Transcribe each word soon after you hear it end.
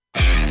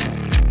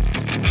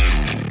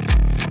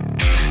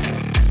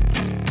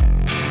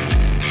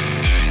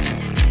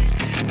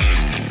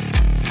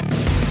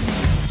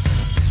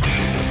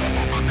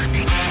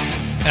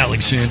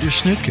Alexander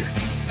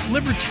Snitker,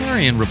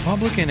 libertarian,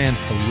 Republican, and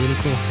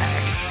political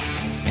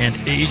hack. And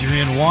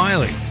Adrian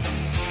Wiley,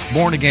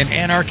 born-again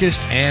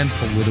anarchist and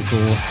political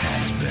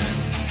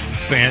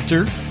has-been.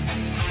 Banter,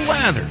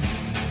 blather,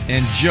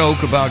 and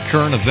joke about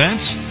current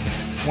events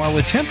while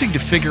attempting to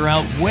figure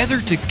out whether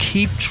to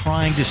keep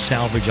trying to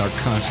salvage our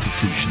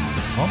Constitution and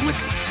Republic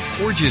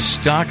or just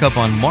stock up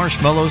on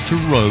marshmallows to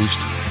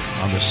roast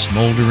on the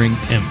smoldering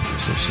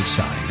embers of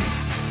society.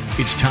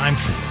 It's time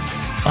for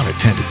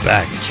Unattended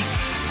Baggage.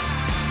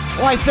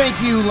 Why, thank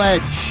you,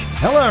 Ledge.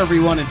 Hello,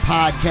 everyone in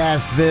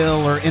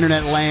Podcastville or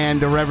Internet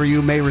land or wherever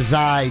you may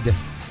reside.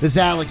 This is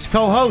Alex,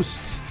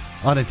 co-host,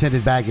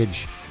 Unattended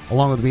Baggage.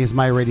 Along with me is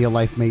my radio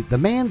life mate, the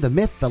man, the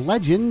myth, the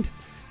legend,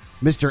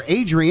 Mr.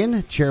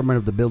 Adrian, chairman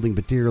of the Building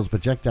Materials,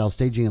 Projectile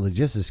Staging, and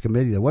Logistics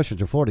Committee of the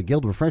Western Florida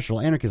Guild of Professional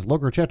Anarchists,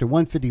 Local Chapter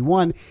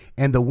 151,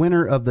 and the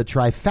winner of the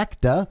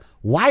trifecta,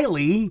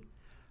 Wiley.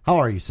 How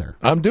are you, sir?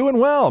 I'm doing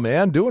well,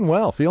 man. Doing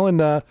well. Feeling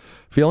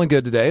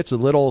good today. It's a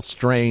little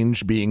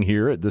strange being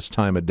here at this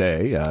time of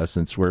day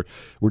since we're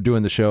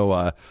doing the show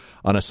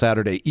on a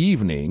Saturday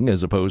evening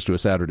as opposed to a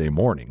Saturday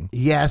morning.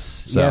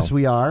 Yes, yes,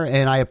 we are,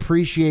 and I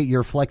appreciate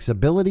your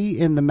flexibility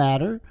in the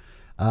matter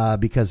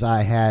because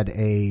I had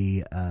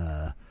a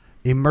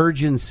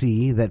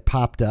emergency that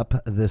popped up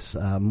this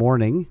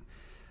morning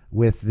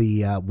with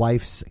the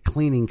wife's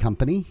cleaning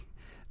company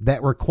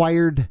that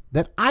required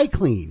that I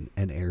clean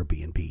an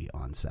Airbnb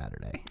on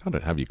Saturday. How to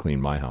have you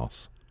clean my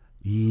house?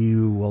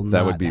 You will that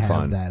not would be have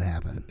fun. That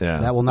happen. Yeah,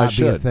 that will not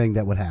be a thing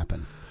that would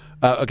happen.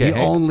 Okay.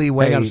 The only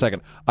way. Hang on a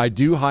second. I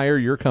do hire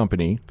your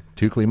company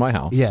to clean my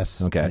house.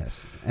 Yes. Okay.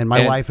 Yes. And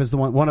my wife is the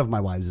one. One of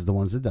my wives is the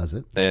ones that does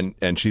it.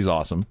 And she's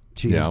awesome.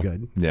 She is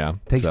good. Yeah.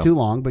 Takes too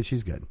long, but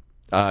she's good.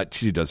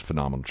 She does a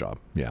phenomenal job.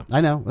 Yeah.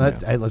 I know.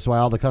 That's why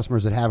all the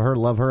customers that have her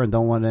love her and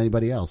don't want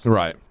anybody else.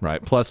 Right.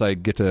 Plus, I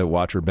get to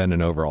watch her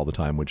bending over all the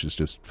time, which is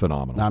just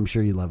phenomenal. I'm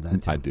sure you love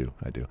that too.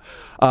 I do.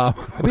 I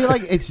mean,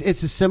 like it's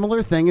a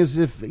similar thing as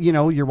if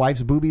your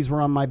wife's boobies were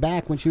on my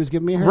back when she was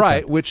giving me a haircut.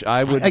 Right. Which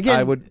I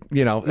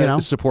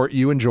would support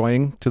you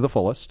enjoying to the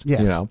fullest.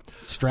 Yes.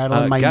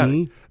 Straddling my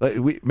knee.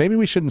 Maybe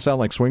we shouldn't sound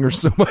like swingers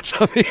so much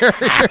on the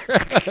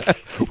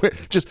air.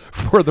 Just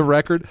for the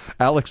record,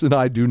 Alex and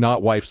I do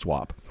not wife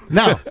swap.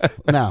 No.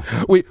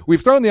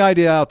 We've thrown the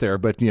idea out there,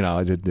 but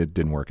it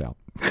didn't work out.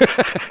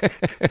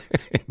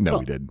 No,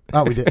 we didn't.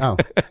 Oh, we did. Oh,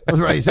 I was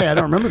ready to say I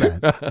don't remember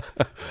that.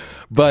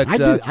 But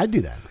I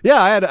do that.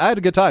 Yeah, I had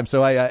a good time.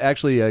 So I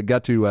actually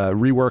got to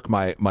rework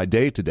my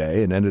day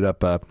today and ended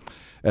up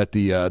at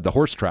the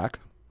horse track.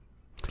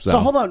 So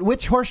hold on,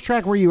 which horse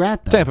track were you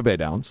at? Though? Tampa Bay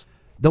Downs,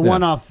 the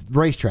one off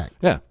racetrack.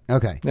 Yeah.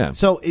 Okay. Yeah.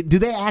 So do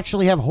they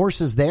actually have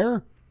horses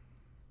there?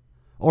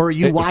 Or are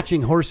you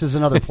watching horses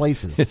in other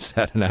places? Is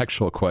that an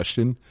actual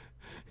question?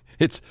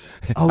 It's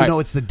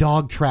the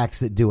dog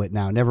tracks that do it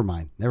now. Never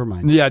mind.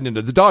 Yeah,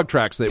 no, the dog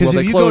tracks. They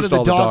closed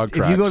all the dog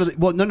tracks. If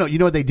you go to no, you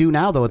know what they do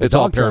now though? At the it's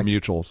dog all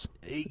pari-mutuels.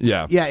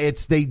 Yeah,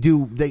 they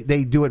do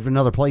it in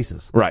other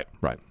places. Right.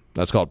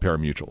 That's called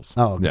pari-mutuels.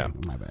 Oh, okay. Yeah,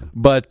 my bad.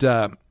 But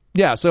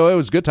so it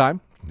was a good time.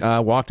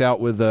 Walked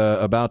out with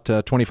about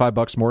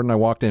 $25 more than I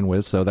walked in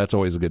with, so that's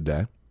always a good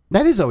day.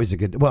 That is always a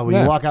good. Well, when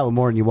you walk out with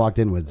more than you walked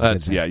in with.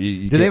 That's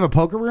do they have a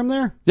poker room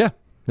there? Yeah.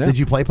 Did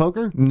you play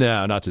poker?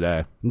 No, not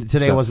today.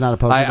 Today was not a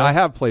poker. I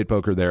have played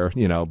poker there,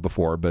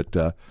 before, but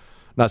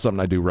not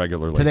something I do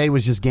regularly. Today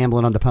was just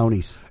gambling on the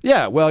ponies.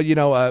 Yeah, well,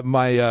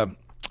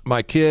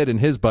 my kid and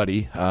his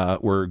buddy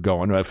were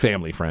going, a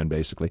family friend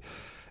basically,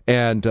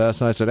 and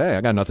so I said, hey,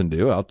 I got nothing to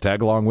do. I'll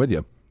tag along with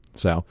you.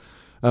 So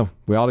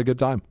we all had a good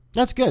time.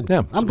 That's good.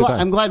 Yeah, I'm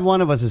glad one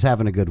of us is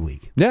having a good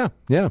week. Yeah.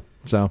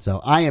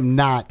 So I am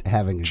not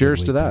having a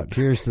cheers good week. To that.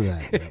 Cheers to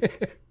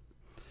that.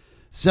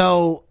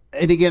 So,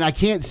 and again, I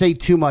can't say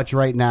too much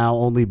right now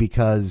only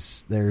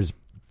because there's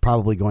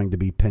probably going to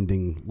be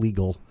pending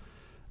legal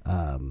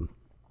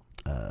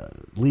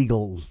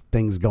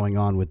things going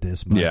on with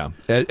this. But, yeah.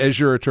 As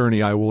your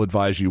attorney, I will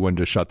advise you when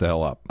to shut the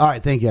hell up. All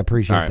right. Thank you. I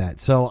appreciate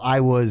that. So I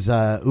was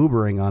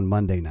Ubering on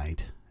Monday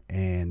night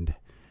and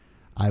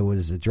I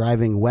was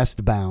driving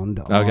westbound.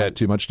 Okay,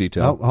 too much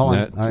detail. Oh, hold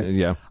on. Right.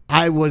 Yeah.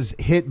 I was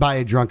hit by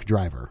a drunk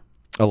driver.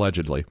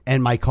 Allegedly.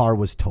 And my car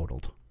was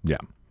totaled. Yeah.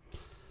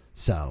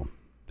 So,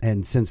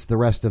 and since the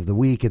rest of the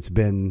week, it's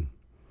been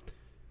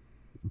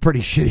a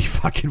pretty shitty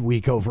fucking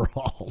week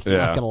overall. I'm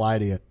not going to lie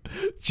to you.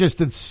 Just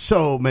in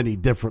so many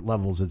different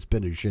levels, it's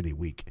been a shitty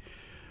week.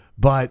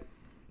 But,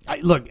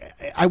 look,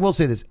 I will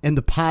say this. In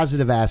the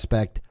positive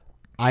aspect,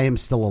 I am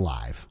still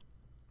alive.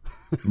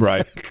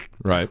 Right.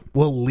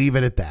 We'll leave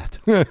it at that.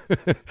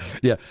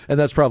 Yeah, and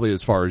that's probably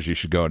as far as you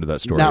should go into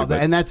that story. No,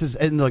 and that's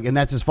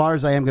as far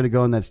as I am going to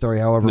go in that story.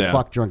 However,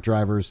 fuck drunk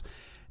drivers.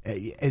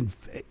 And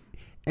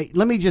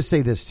let me just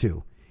say this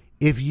too: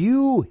 if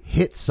you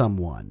hit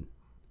someone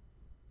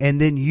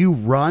and then you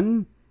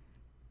run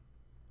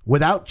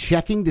without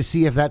checking to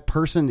see if that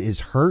person is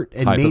hurt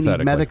and may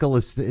need medical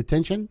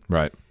attention,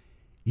 right,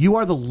 you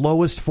are the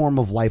lowest form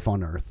of life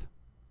on earth.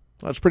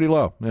 That's pretty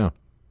low. Yeah.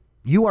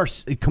 You are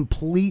a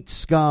complete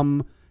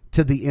scum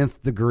to the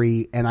nth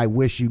degree, and I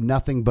wish you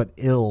nothing but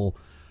ill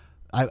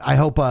I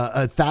hope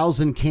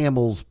 1,000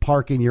 camels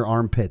park in your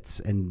armpits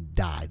and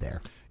die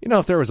there. You know,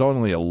 if there was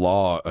only a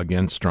law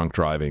against drunk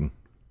driving,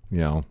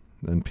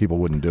 then people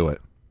wouldn't do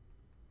it.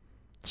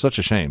 It's such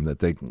a shame that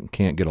they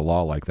can't get a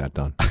law like that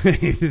done.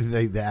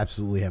 They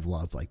absolutely have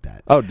laws like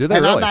that. Oh, do they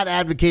and really? I'm not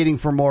advocating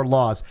for more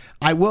laws.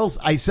 I will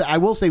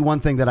say one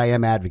thing that I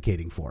am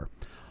advocating for.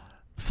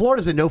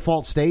 Florida's a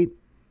no-fault state,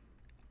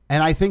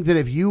 and I think that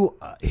if you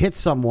hit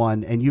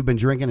someone and you've been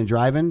drinking and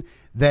driving,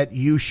 that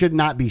you should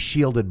not be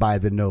shielded by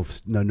the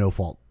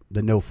no-fault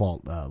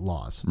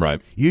laws. Right.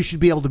 You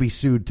should be able to be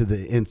sued to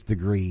the nth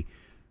degree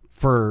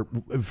for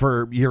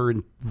your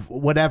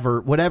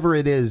whatever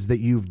it is that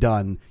you've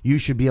done. You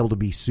should be able to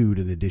be sued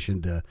in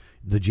addition to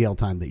the jail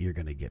time that you're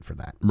going to get for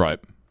that. Right.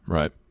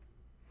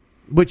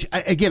 Which,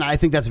 again, I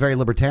think that's very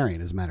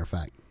libertarian, as a matter of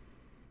fact.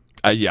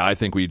 Yeah, I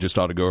think we just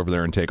ought to go over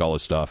there and take all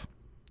his stuff.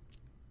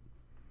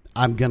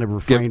 I'm going to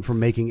refrain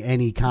from making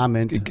any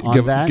comment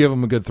on that. Give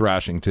him a good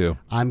thrashing, too.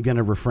 I'm going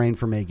to refrain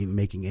from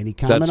making any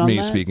comment on that. That's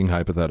me speaking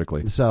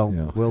hypothetically. So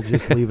we'll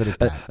just leave it at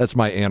that. That's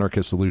my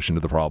anarchist solution to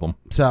the problem.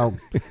 So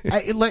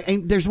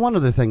there's one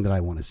other thing that I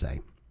want to say.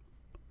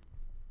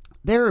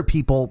 There are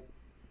people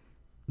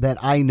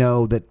that I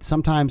know that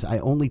sometimes I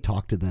only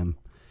talk to them,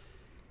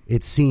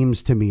 it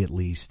seems to me at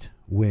least,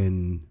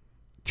 when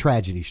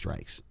tragedy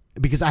strikes.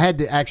 Because I had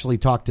to actually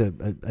talk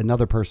to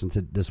another person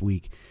this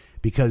week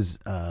because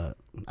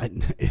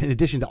in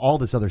addition to all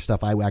this other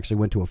stuff, I actually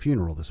went to a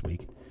funeral this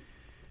week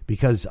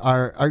because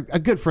a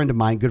good friend of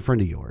mine, good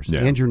friend of yours,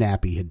 Andrew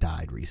Nappy, had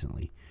died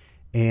recently,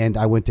 and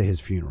I went to his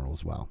funeral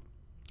as well.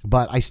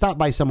 But I stopped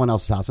by someone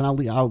else's house, and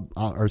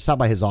I'll stop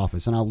by his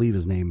office, and I'll leave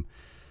his name.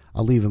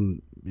 I'll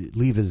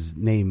leave his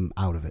name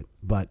out of it.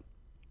 But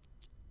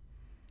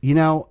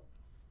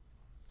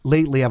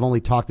lately I've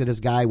only talked to this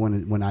guy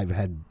when I've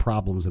had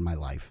problems in my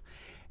life,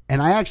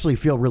 and I actually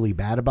feel really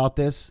bad about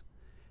this.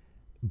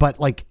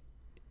 But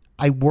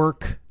I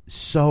work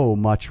so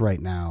much right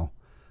now.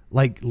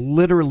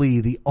 Literally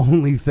the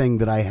only thing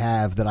that I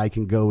have that I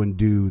can go and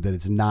do that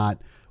it's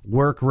not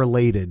work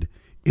related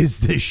is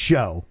this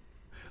show.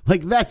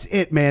 That's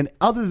it, man.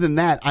 Other than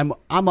that, I'm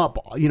up,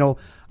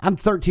 I'm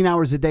 13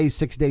 hours a day,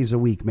 6 days a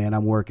week, man.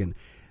 I'm working.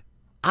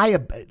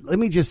 Let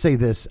me just say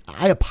this.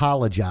 I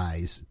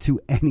apologize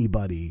to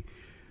anybody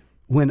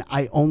when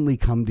I only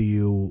come to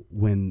you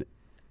when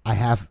I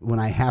have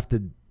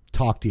to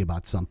talk to you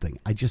about something.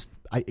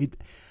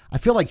 I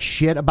feel like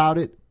shit about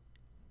it,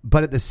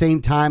 but at the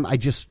same time, I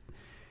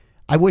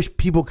wish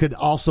people could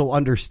also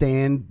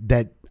understand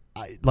that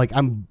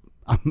I'm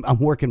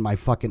working my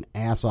fucking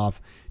ass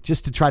off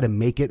just to try to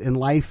make it in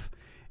life.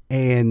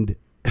 And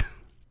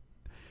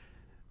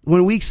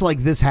when weeks like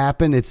this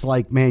happen, it's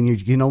like, man,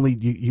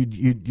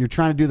 you're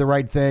trying to do the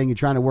right thing. You're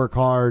trying to work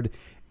hard,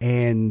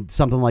 and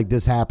something like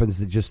this happens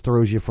that just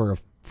throws you for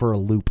a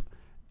loop.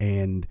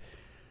 And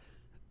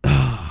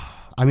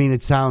I mean,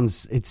 it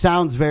sounds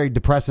very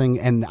depressing,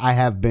 and I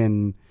have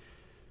been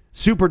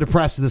super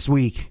depressed this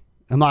week.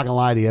 I'm not gonna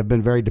lie to you. I've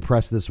been very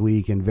depressed this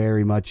week and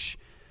very much,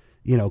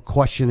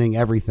 questioning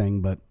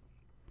everything. But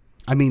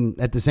I mean,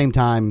 at the same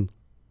time,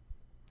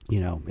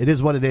 it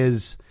is what it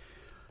is.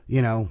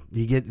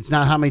 It's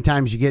not how many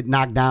times you get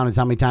knocked down, it's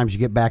how many times you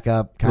get back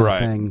up, kind of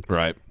thing.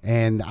 Right.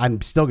 And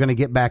I'm still going to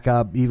get back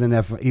up, even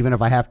if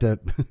I have to,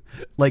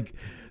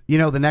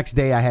 the next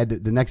day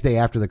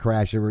after the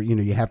crash, there were,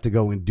 you have to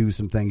go and do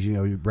some things.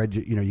 You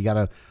got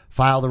to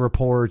file the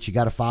reports, you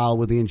got to file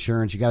with the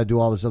insurance, you got to do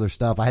all this other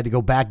stuff. I had to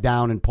go back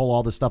down and pull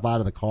all this stuff out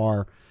of the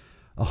car.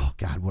 Oh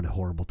God, what a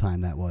horrible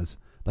time that was.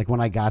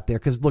 When I got there,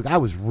 because look, I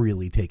was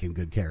really taking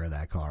good care of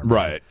that car.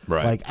 Man.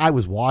 Right. I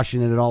was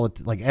washing it all,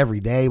 every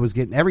day.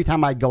 Every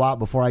time I'd go out,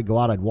 before I'd go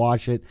out, I'd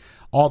wash it.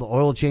 All the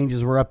oil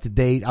changes were up to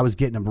date. I was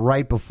getting them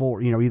right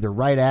before, either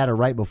right at or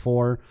right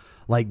before.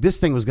 This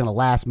thing was going to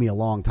last me a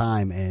long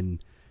time.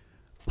 And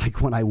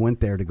when I went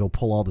there to go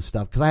pull all the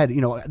stuff, because I had,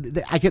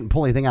 I couldn't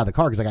pull anything out of the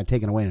car because I got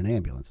taken away in an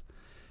ambulance.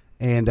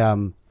 And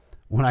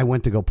when I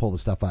went to go pull the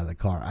stuff out of the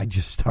car, I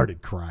just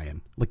started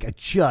crying. I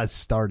just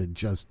started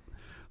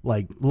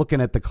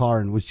looking at the car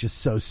and was just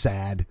so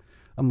sad.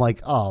 I'm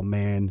like, oh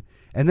man.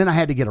 And then I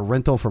had to get a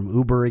rental from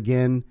Uber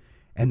again,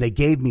 and they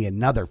gave me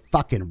another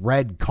fucking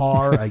red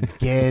car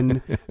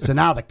again. So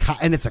now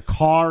and it's a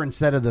car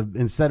instead of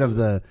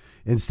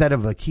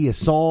a Kia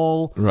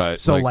Soul. Right.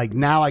 So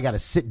now I got to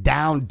sit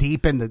down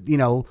deep in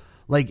the,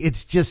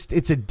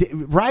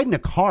 riding a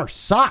car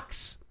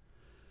sucks.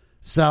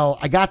 So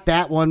I got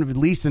that one, at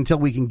least until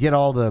we can get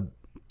all the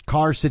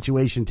car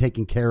situation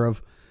taken care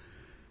of.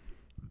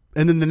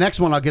 And then the next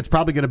one I'll get's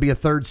probably going to be a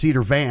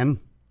 3rd-seater van,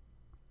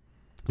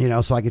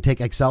 so I could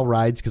take XL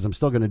rides, because I'm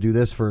still going to do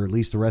this for at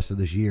least the rest of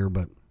this year.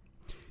 But,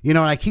 and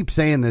I keep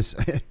saying this.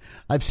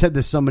 I've said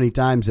this so many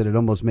times that it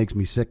almost makes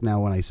me sick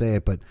now when I say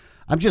it. But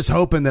I'm just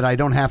hoping that I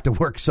don't have to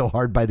work so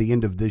hard by the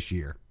end of this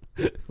year.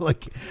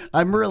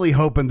 I'm really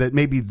hoping that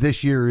maybe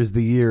this year is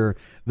the year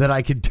that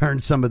I could turn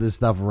some of this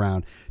stuff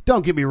around.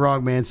 Don't get me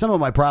wrong, man. Some of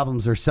my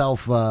problems are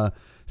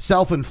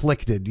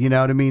self-inflicted. You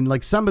know what I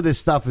mean? Some of this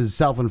stuff is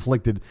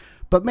self-inflicted.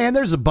 But, man,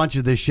 there's a bunch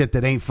of this shit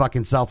that ain't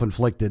fucking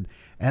self-inflicted.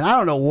 And I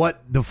don't know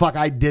what the fuck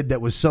I did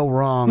that was so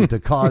wrong to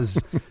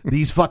cause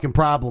these fucking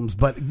problems.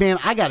 But, man,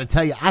 I got to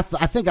tell you, I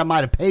think I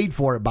might have paid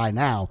for it by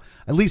now.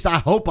 At least I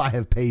hope I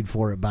have paid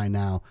for it by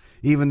now,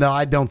 even though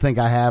I don't think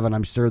I have. And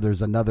I'm sure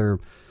there's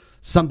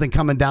something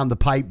coming down the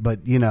pipe.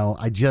 But, you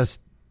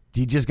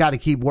just got to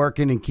keep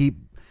working and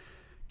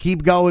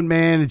keep going,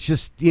 man. It's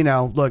just,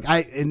 look,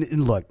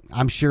 look,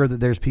 I'm sure that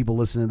there's people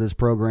listening to this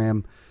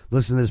program,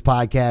 listening to this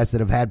podcast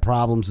that have had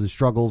problems and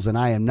struggles, and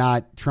I am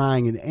not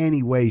trying in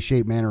any way,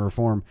 shape, manner, or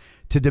form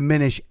to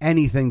diminish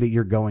anything that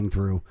you're going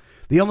through.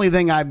 The only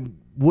thing I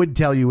would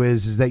tell you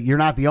is that you're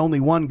not the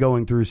only one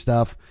going through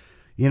stuff.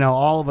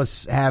 All of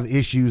us have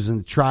issues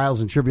and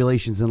trials and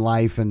tribulations in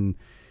life, and,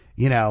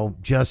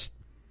 just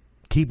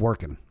keep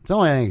working. It's the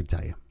only thing I can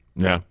tell you.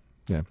 Yeah.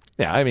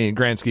 I mean,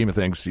 grand scheme of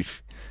things,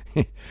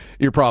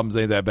 your problems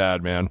ain't that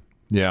bad, man.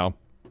 Yeah.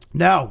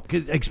 No,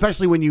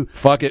 especially when you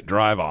fuck it,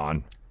 drive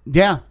on.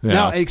 Yeah.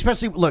 No,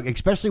 especially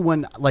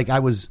when I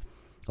was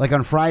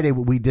on Friday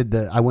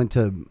I went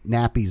to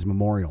Nappy's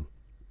memorial,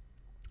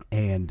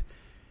 and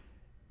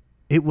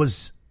it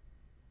was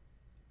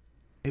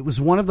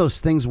one of those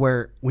things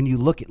where when you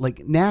look at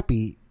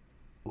Nappy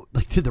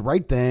did the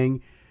right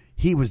thing.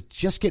 He was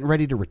just getting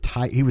ready to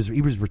retire. He was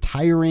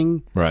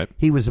retiring. Right.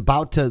 He was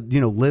about to,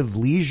 live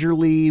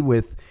leisurely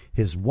with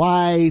his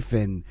wife,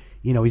 and,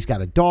 he's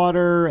got a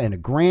daughter and a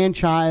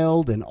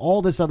grandchild and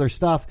all this other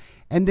stuff,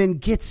 and then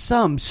gets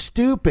some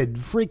stupid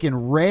freaking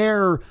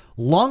rare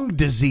lung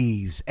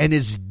disease and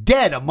is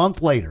dead a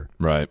month later.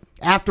 Right.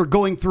 After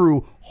going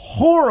through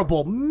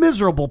horrible,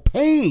 miserable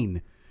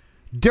pain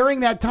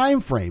during that time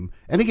frame.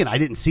 And again, I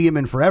didn't see him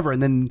in forever.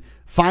 And then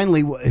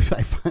finally,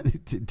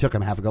 it took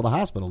him half to go to the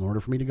hospital in order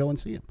for me to go and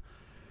see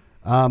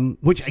him.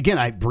 Which, again,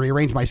 I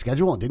rearranged my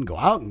schedule and didn't go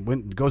out and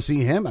went to go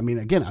see him. I mean,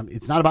 again,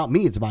 it's not about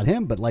me. It's about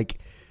him. But,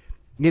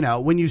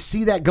 when you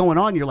see that going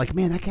on, you're like,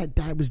 man, that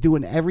guy was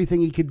doing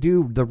everything he could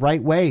do the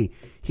right way.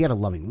 He had a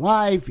loving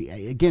wife. He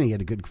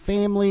had a good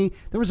family.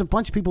 There was a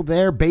bunch of people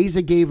there.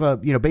 Beza gave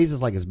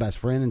Beza's like his best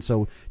friend. And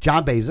so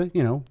John Beza,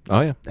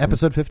 Oh, yeah.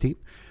 Episode 15.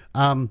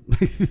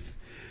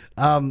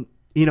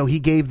 He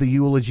gave the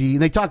eulogy,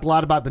 and they talked a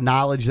lot about the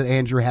knowledge that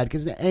Andrew had,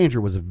 because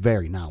Andrew was a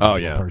very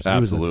knowledgeable person.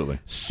 Absolutely.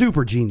 He was a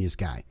super genius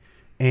guy.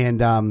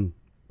 And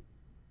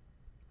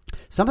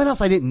something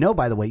else I didn't know,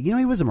 by the way,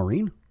 he was a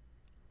Marine.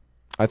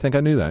 I think I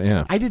knew that,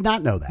 yeah. I did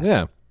not know that.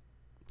 Yeah.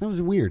 That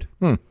was weird.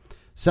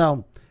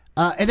 So,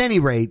 at any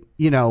rate,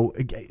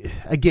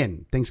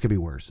 again, things could be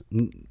worse.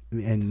 And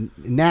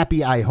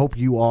Nappy, I hope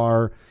you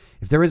are.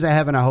 If there is a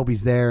heaven, I hope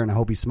he's there, and I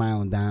hope he's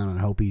smiling down, and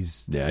I hope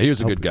he's... Yeah, he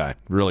was a good guy.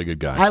 Really good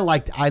guy. I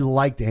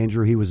liked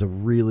Andrew. He was a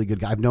really good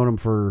guy. I've known him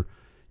for,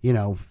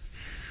 23,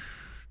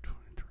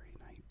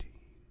 19...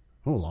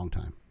 a long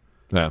time.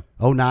 Yeah.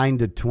 09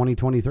 to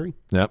 2023.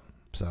 Yep.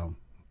 So,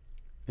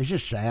 it's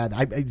just sad.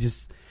 I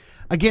just...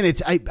 Again,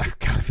 God,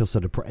 I feel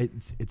so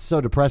depressed. It's so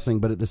depressing,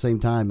 but at the same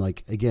time,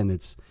 again,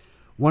 it's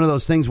one of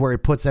those things where it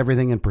puts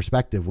everything in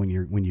perspective when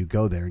you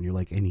go there, and you're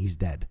like, and he's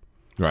dead.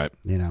 Right.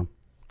 And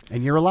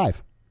you're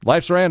alive.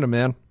 Life's random,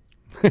 man.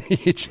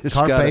 You just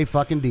Carpe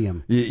fucking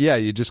diem. Yeah,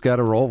 you just got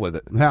to roll with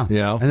it. Yeah.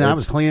 And then I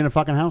was cleaning a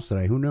fucking house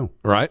today. Who knew?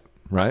 Right.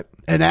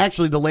 And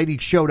actually, the lady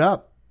showed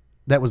up.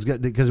 That was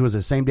good because it was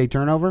a same day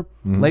turnover.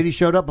 Mm-hmm. Lady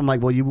showed up. I'm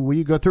like, well, will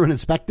you go through and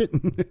inspect it?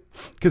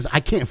 Because I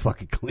can't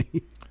fucking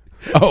clean.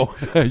 Oh,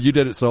 you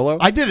did it solo?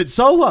 I did it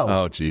solo.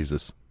 Oh,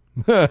 Jesus.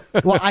 Well,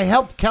 I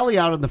helped Kelly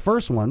out on the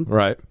first one.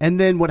 Right. And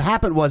then what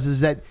happened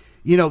was that,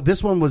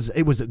 this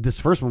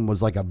first one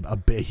was like a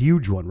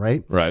huge one,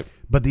 right? Right.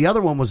 But the other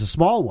one was a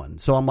small one.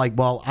 So I'm like,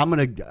 well,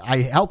 I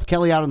helped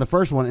Kelly out on the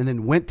first one and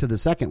then went to the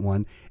second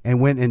one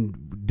and went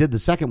and did the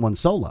second one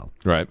solo.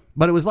 Right.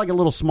 But it was like a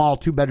little small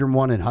 2-bedroom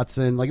one in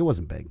Hudson. Like, it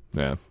wasn't big.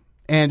 Yeah.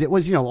 And it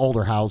was,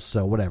 older house,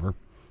 so whatever.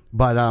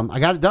 But I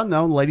got it done,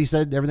 though. And the lady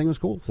said everything was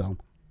cool, so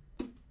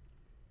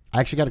I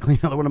actually got to clean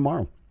another one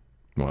tomorrow.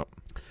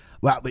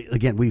 Well,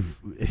 again, we're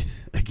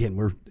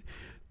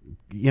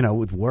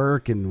with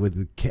work and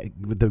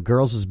with the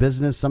girls'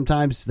 business,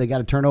 sometimes they got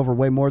to turn over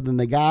way more than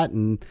they got.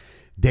 And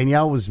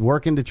Danielle was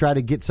working to try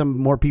to get some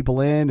more people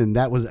in, and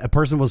a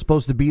person was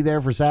supposed to be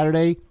there for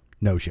Saturday,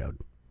 no showed.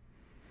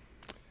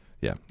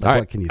 Yeah. All right.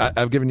 What can you do?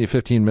 I've given you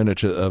 15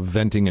 minutes of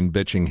venting and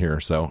bitching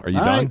here. So are you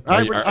done?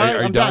 All right,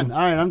 I'm done. All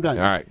right, I'm done.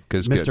 All right.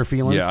 Because Mr.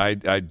 Feelings. Yeah,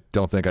 I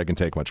don't think I can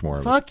take much more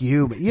of it. Fuck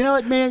you. But you know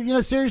what,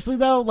 man? Seriously,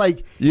 though,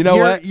 what?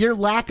 Your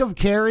lack of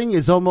caring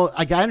is almost,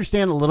 I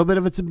understand a little bit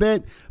of it's a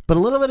bit, but a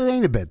little bit it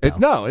ain't a bit,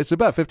 though. It's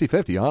about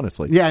 50-50,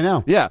 honestly. Yeah, I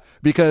know. Yeah,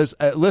 because,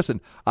 listen,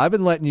 I've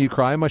been letting you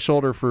cry on my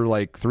shoulder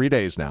for 3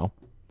 days now.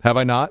 Have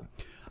I not?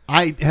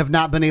 I have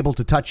not been able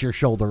to touch your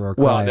shoulder or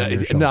cry on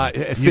your shoulder. Not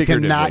figuratively. You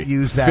cannot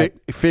use that.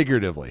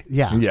 Figuratively.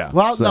 Yeah.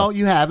 Well, no,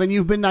 you have, and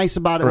you've been nice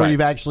about it when you've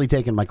actually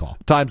taken my call.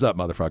 Time's up,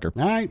 motherfucker.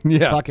 All right.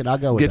 Yeah. Fuck it. I'll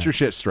go with Get your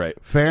shit straight.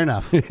 Fair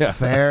enough. Yeah.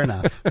 Fair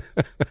enough.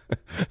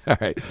 All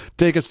right.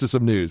 Take us to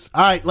some news.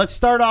 All right. Let's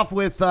start off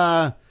with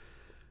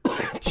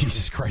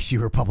Jesus Christ,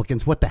 you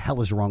Republicans. What the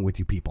hell is wrong with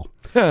you people?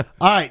 All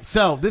right,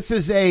 so this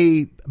is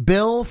a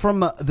bill from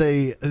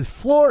the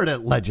Florida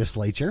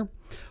legislature.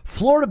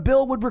 Florida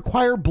bill would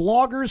require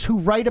bloggers who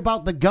write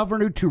about the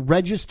governor to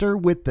register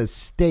with the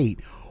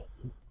state.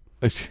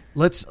 I'm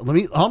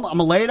going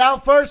to lay it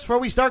out first before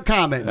we start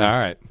commenting. All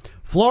right.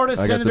 Florida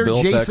Senator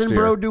Jason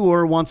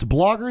Brodeur wants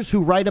bloggers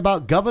who write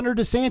about Governor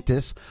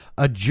DeSantis,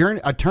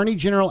 Attorney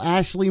General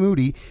Ashley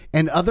Moody,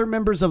 and other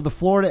members of the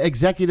Florida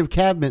Executive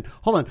Cabinet.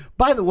 Hold on.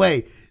 By the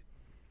way,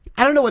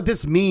 I don't know what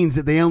this means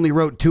that they only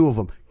wrote 2 of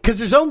them, because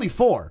there's only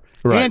 4.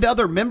 Right. And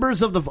other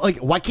members of the,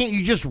 why can't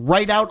you just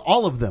write out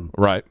all of them?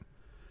 Right.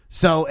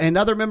 So, and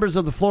other members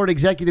of the Florida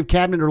Executive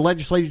Cabinet or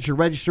legislature should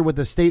register with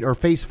the state or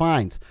face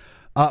fines.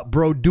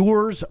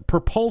 Brodeur's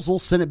proposal,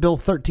 Senate Bill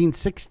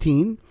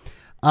 1316,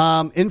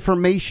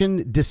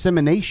 information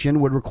dissemination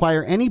would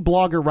require any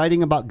blogger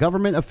writing about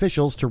government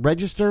officials to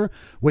register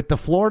with the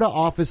Florida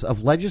Office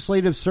of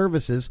Legislative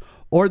Services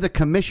or the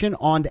Commission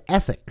on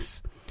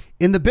Ethics.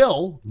 In the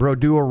bill,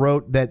 Brodeur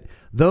wrote that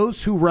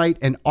those who write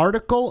an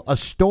article, a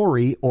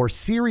story, or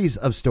series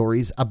of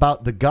stories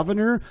about the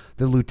governor,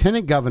 the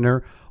lieutenant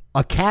governor,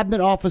 a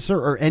cabinet officer,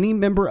 or any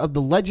member of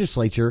the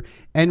legislature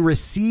and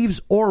receives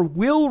or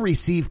will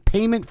receive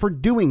payment for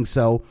doing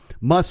so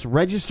must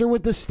register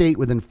with the state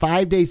within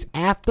 5 days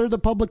after the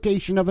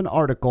publication of an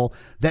article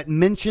that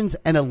mentions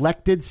an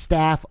elected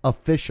staff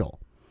official.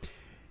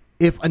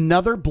 If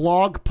another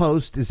blog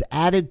post is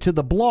added to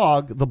the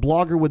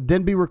blogger would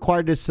then be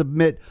required to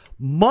submit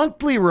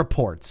monthly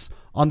reports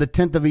on the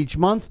 10th of each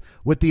month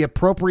with the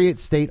appropriate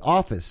state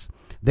office.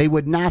 They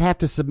would not have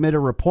to submit a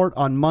report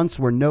on months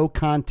where no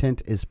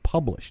content is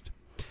published.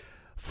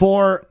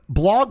 For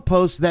blog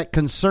posts that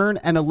concern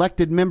an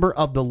elected member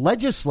of the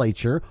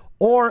legislature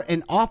or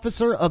an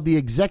officer of the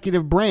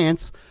executive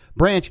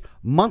branch,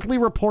 monthly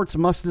reports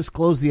must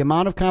disclose the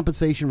amount of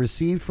compensation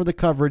received for the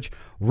coverage,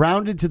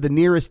 rounded to the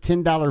nearest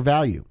 $10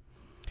 value.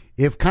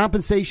 If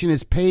compensation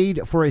is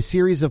paid for a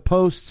series of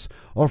posts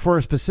or for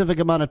a specific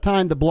amount of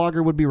time, the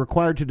blogger would be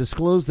required to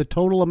disclose the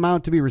total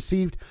amount to be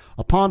received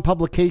upon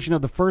publication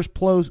of the first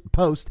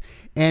post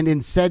and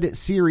in said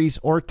series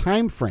or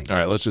time frame. All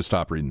right, let's just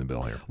stop reading the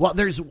bill here. Well,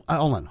 there's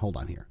hold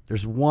on here.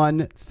 There's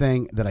one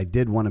thing that I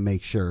did want to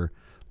make sure.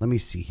 Let me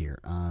see here.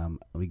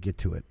 Let me get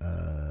to it.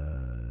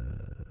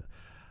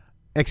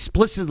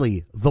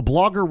 Explicitly, the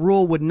blogger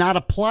rule would not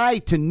apply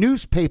to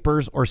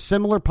newspapers or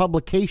similar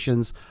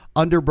publications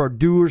under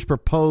Brodeur's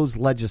proposed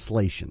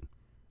legislation.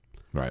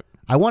 Right.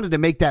 I wanted to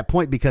make that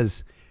point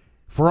because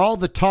for all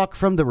the talk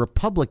from the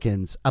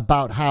Republicans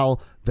about how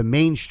the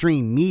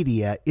mainstream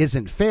media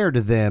isn't fair to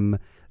them,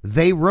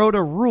 they wrote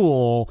a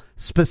rule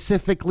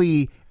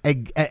specifically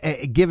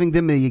giving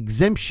them the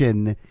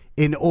exemption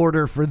in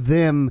order for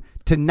them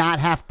to not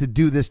have to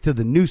do this to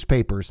the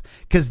newspapers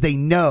because they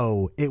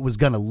know it was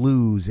going to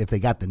lose if they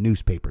got the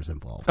newspapers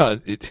involved.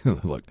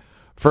 Look,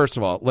 first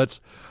of all,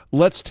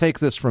 let's take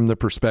this from the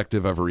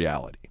perspective of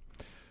reality.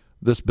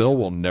 This bill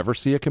will never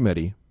see a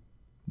committee.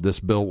 This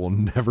bill will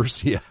never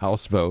see a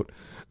House vote.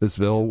 This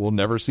bill will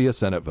never see a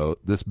Senate vote.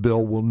 This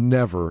bill will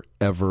never,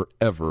 ever,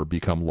 ever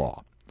become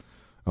law.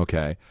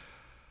 Okay?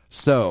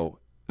 So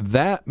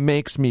that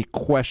makes me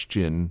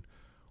question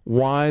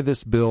why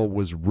this bill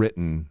was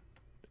written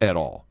at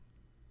all.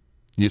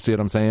 You see what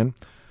I'm saying?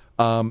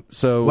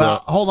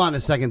 Hold on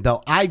a second,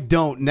 though. I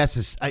don't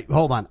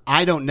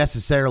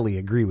necessarily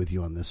agree with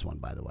you on this one,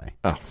 by the way.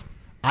 Oh.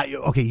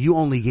 Okay, you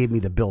only gave me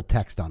the bill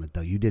text on it,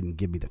 though. You didn't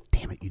give me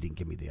you didn't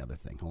give me the other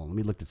thing. Hold on, let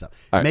me look this up.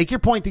 Right. Make your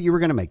point that you were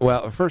going to make.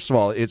 Well, first of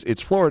all,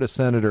 it's Florida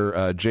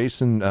Senator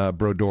Jason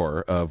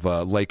Brodeur of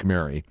Lake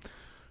Mary,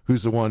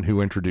 who's the one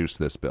who introduced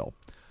this bill.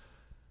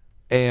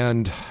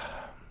 And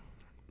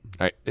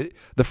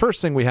the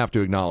first thing we have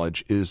to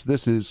acknowledge is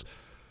this is,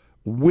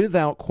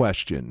 without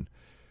question,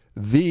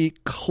 the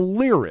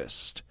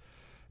clearest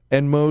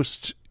and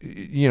most,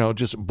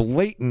 just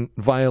blatant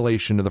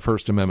violation of the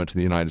First Amendment to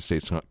the United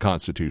States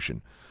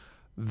Constitution,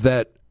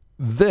 that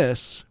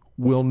this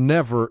will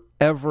never,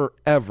 ever,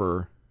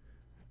 ever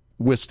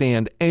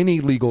withstand any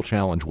legal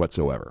challenge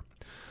whatsoever.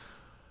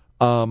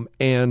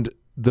 And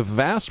the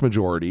vast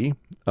majority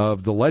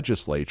of the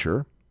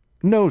legislature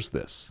knows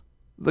this.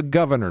 The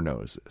governor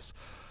knows this.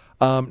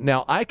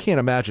 Now, I can't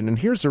imagine, and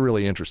here's the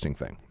really interesting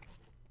thing,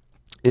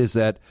 is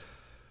that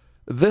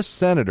this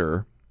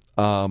senator,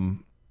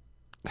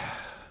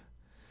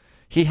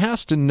 he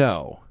has to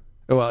know,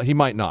 well, he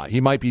might not.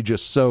 He might be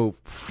just so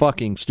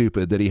fucking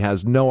stupid that he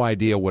has no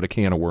idea what a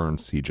can of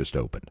worms he just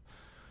opened.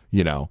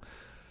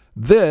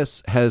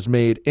 This has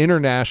made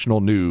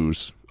international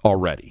news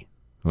already,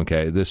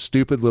 okay? This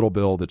stupid little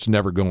bill that's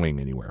never going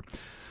anywhere.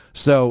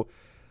 So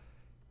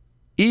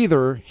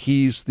either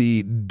he's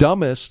the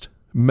dumbest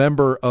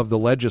member of the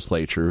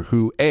legislature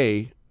who,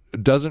 A,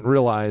 doesn't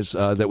realize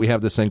that we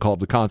have this thing called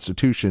the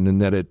Constitution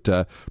and that it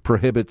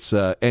prohibits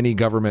any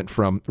government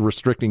from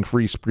restricting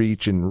free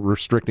speech and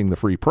restricting the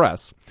free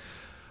press,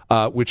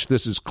 which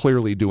this is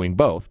clearly doing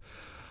both.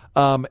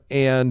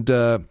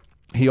 And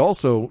he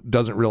also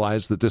doesn't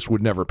realize that this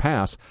would never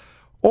pass,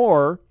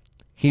 or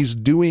he's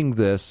doing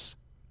this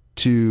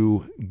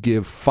to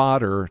give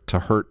fodder to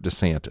hurt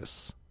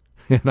DeSantis.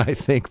 And I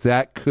think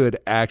that could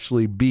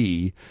actually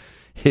be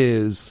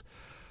his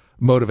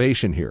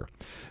motivation here.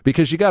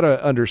 Because you got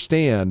to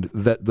understand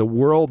that the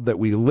world that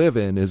we live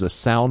in is a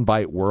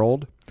soundbite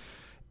world.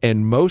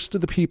 And most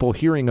of the people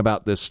hearing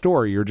about this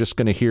story, you're just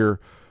going to hear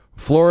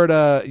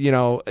Florida,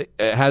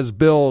 has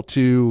bill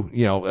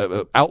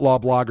to, outlaw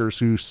bloggers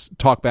who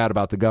talk bad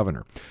about the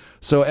governor.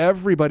 So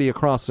everybody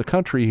across the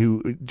country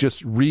who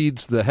just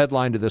reads the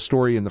headline to this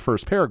story in the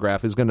first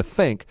paragraph is going to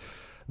think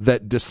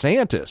that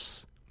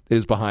DeSantis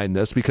is behind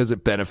this because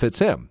it benefits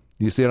him.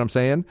 You see what I'm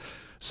saying?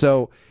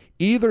 So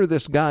either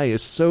this guy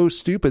is so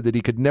stupid that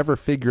he could never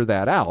figure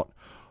that out,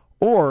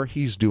 or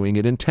he's doing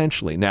it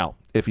intentionally. Now,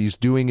 if he's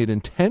doing it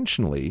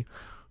intentionally,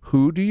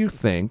 who do you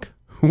think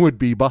would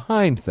be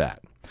behind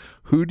that?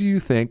 Who do you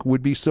think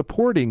would be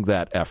supporting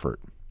that effort?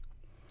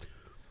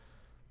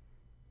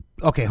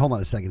 Okay, hold on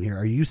a second here.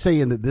 Are you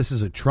saying that this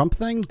is a Trump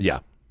thing? Yeah.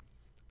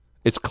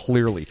 It's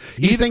clearly.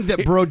 You think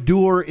that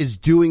Brodeur is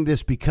doing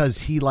this because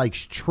he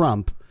likes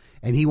Trump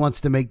and he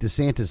wants to make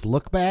DeSantis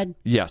look bad?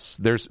 Yes.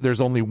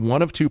 There's only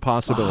one of two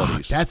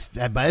possibilities. That's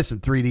some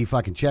 3D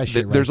fucking chess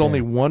shit right There's there.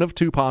 only one of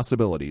two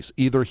possibilities.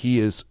 Either he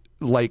is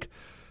like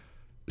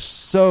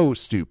so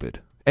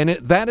stupid, and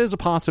that is a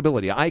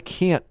possibility. I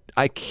can't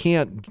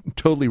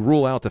totally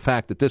rule out the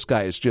fact that this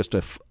guy is just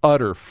a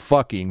utter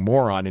fucking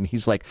moron, and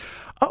he's like,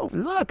 oh,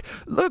 look,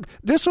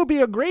 this will be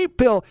a great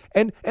bill,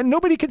 and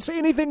nobody can say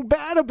anything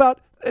bad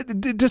about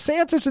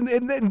DeSantis,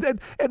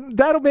 and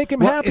that'll make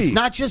him happy. It's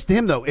not just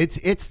him, though.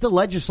 It's the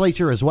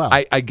legislature as well.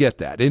 I get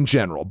that in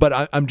general,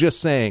 but I'm just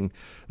saying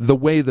the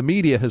way the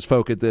media has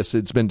focused this,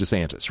 it's been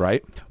DeSantis,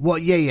 right? Well,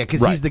 yeah,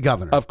 because he's the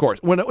governor. Of course.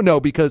 Well, no,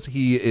 because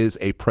he is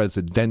a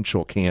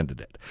presidential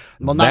candidate.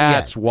 Well, not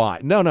That's yet. why.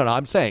 No,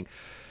 I'm saying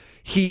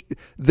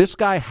this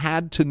guy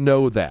had to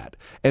know that.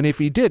 And if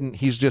he didn't,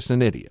 he's just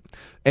an idiot.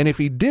 And if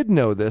he did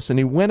know this and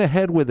he went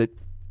ahead with it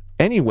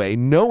anyway,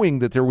 knowing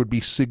that there would be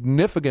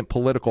significant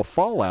political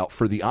fallout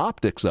for the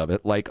optics of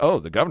it, like, oh,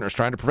 the governor's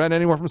trying to prevent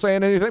anyone from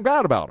saying anything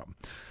bad about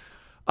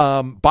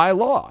him by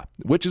law,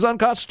 which is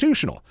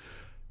unconstitutional.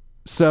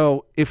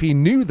 So if he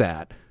knew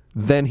that,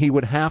 then he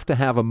would have to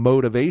have a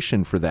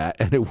motivation for that,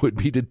 and it would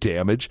be to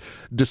damage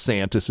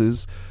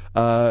DeSantis's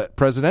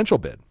presidential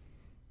bid.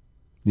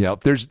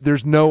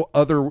 There's no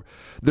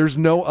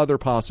other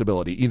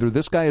possibility. Either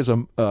this guy is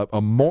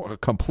a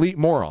complete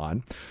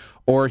moron,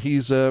 or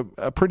he's a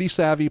pretty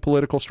savvy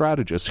political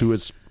strategist who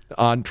is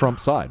on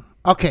Trump's side.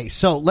 Okay,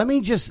 so let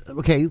me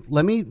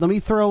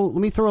throw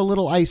a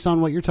little ice on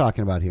what you're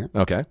talking about here.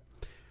 Okay.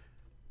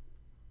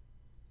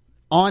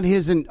 On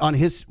his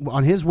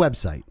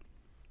website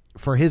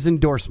for his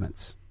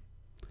endorsements.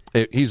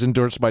 He's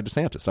endorsed by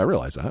DeSantis. I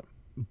realize that.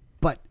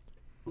 But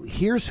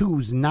here's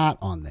who's not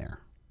on there.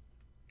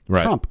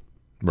 Right. Trump.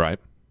 Right.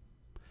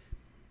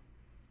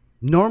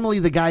 Normally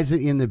the guys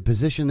in the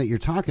position that you're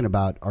talking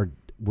about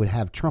would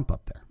have Trump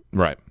up there.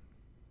 Right.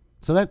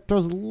 So that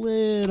throws a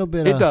little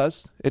bit It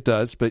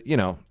does, but you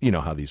know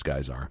how these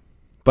guys are.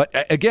 But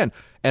again,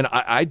 and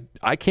I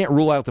can't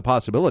rule out the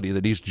possibility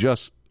that he's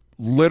just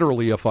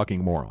literally a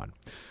fucking moron.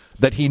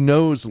 That he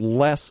knows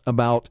less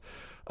about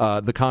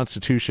the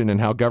Constitution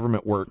and how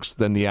government works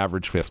than the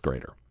average fifth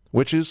grader,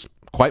 which is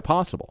quite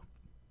possible.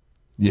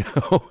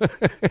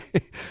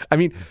 I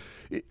mean,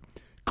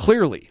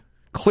 clearly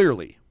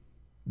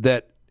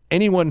that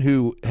anyone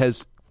who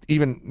has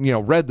even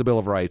read the Bill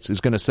of Rights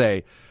is going to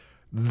say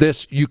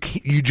this. You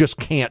just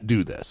can't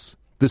do this.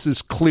 This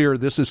is clear.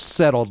 This is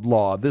settled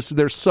law.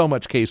 There's so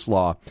much case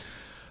law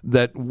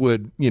that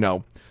would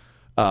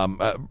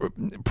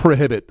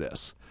prohibit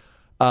this.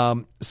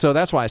 So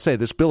that's why I say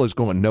this bill is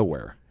going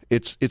nowhere.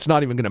 It's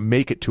not even going to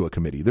make it to a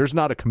committee. There's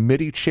not a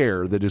committee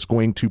chair that is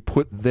going to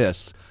put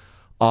this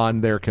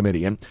on their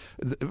committee. And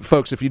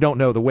folks, if you don't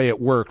know the way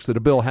it works, that a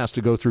bill has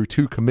to go through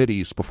two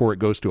committees before it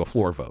goes to a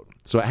floor vote.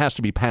 So it has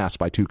to be passed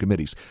by two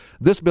committees.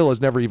 This bill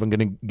is never even going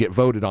to get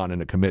voted on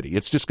in a committee.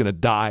 It's just going to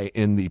die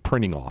in the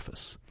printing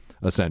office,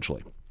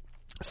 essentially.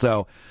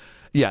 So,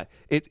 yeah,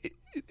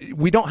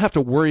 we don't have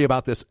to worry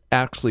about this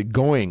actually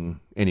going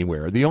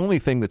anywhere. The only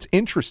thing that's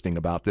interesting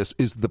about this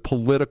is the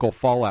political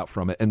fallout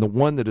from it, and the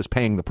one that is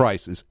paying the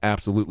price is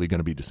absolutely going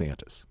to be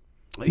DeSantis.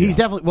 He's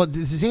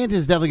DeSantis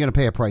is definitely going to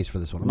pay a price for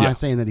this one. I'm not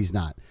saying that he's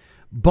not.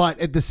 But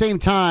at the same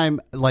time,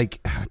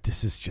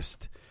 this is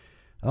just,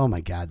 oh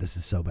my God, this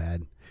is so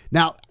bad.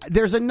 Now,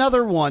 there's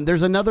another one.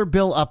 There's another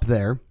bill up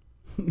there.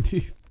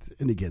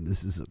 And again,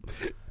 this is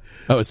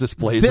is this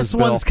Blaze's This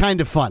bill? one's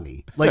kind of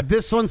funny.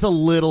 This one's a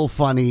little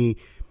funny.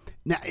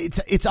 Now,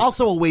 it's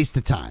also a waste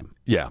of time.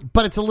 Yeah.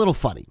 But it's a little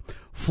funny.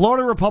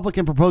 Florida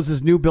Republican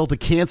proposes new bill to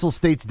cancel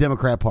state's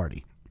Democrat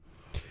Party.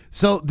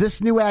 So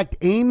this new act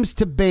aims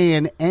to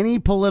ban any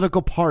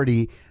political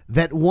party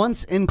that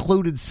once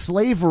included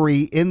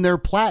slavery in their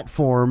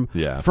platform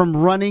from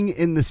running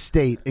in the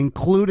state,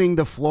 including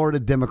the Florida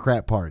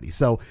Democrat Party.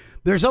 So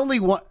there's only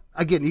one.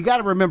 Again, you got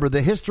to remember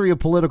the history of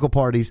political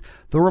parties.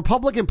 The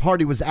Republican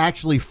Party was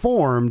actually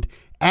formed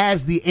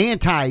as the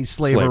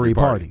anti-slavery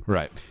party.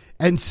 Right.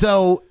 And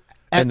so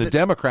And the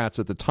Democrats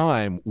at the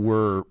time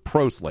were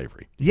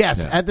pro-slavery.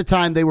 Yes, at the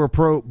time they were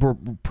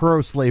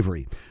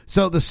pro-slavery.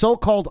 So the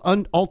so-called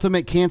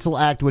Ultimate Cancel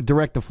Act would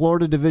direct the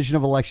Florida Division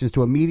of Elections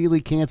to immediately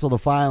cancel the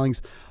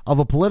filings of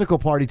a political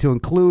party to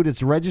include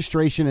its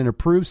registration and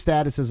approved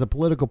status as a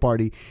political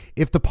party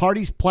if the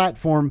party's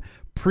platform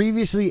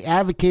previously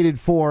advocated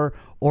for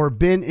or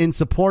been in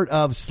support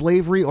of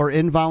slavery or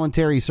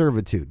involuntary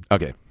servitude.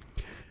 Okay.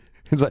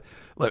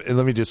 Let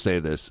me just say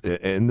this,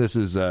 and this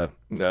is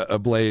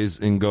Blaze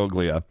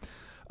Ingoglia,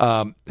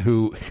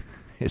 who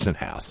is an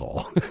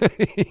asshole.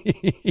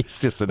 He's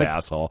just an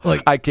asshole.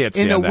 I can't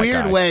stand that guy. In a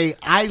weird way,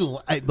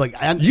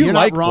 you're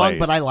not wrong, Blaze.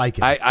 but I like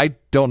it. I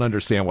don't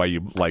understand why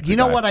you like You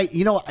know what?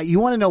 You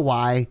want to know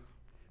why?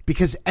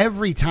 Because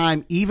every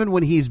time, even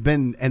when he's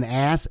been an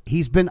ass,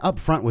 he's been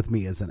upfront with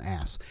me as an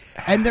ass.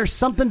 And there's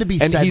something to be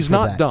said for that. And he's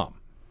not dumb.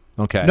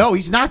 Okay. No,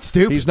 he's not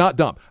stupid. He's not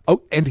dumb.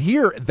 Oh, and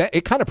here,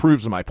 it kind of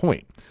proves my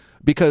point.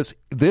 Because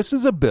this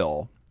is a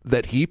bill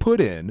that he put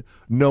in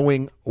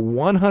knowing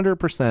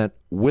 100%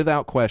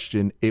 without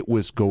question it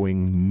was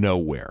going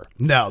nowhere.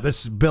 No,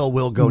 this bill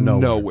will go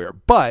nowhere. Nowhere.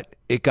 But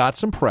it got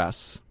some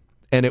press,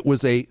 and it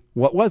was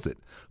what was it?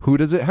 Who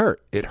does it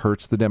hurt? It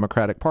hurts the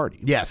Democratic Party.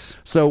 Yes.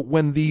 So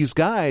when these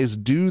guys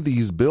do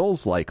these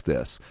bills like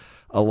this,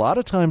 a lot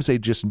of times they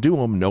just do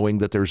them knowing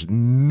that there's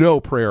no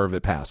prayer of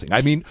it passing.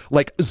 I mean,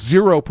 like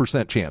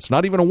 0% chance,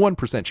 not even a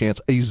 1% chance,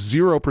 a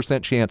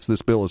 0% chance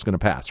this bill is going to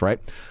pass, right?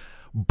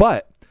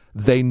 But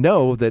they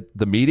know that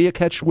the media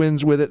catch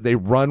winds with it. They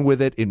run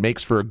with it. It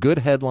makes for a good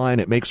headline.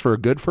 It makes for a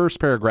good first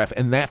paragraph.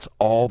 And that's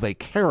all they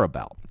care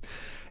about.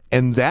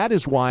 And that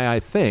is why I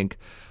think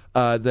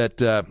that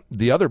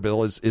the other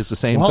bill is the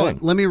same thing.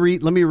 Let me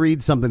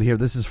read something here.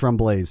 This is from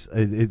Blaze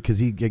because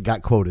he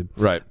got quoted.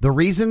 Right. The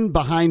reason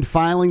behind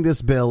filing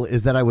this bill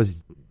is that I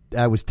was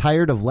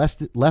tired of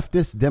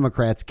leftist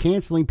Democrats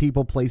canceling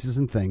people, places,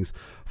 and things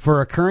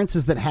for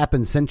occurrences that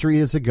happened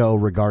centuries ago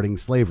regarding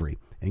slavery.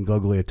 And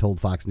Ingoglia told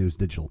Fox News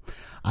Digital.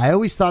 I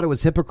always thought it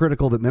was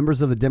hypocritical that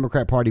members of the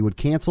Democrat Party would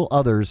cancel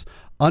others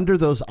under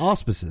those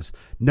auspices,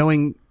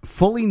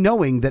 fully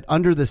knowing that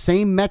under the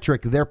same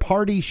metric, their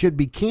party should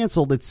be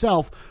canceled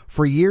itself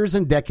for years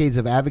and decades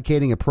of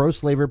advocating a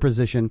pro-slavery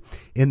position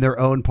in their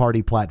own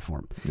party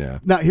platform. Yeah.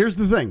 Now, here's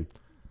the thing.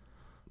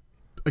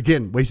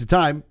 Again, waste of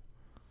time,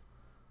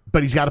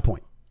 but he's got a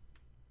point.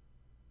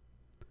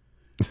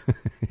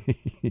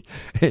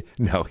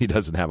 No, he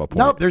doesn't have a point.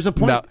 No, there's a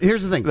point. No.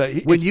 Here's the thing.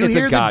 When you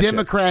hear the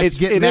Democrats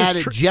get mad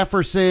at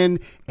Jefferson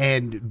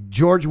and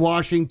George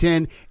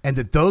Washington and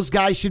that those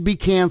guys should be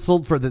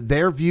canceled for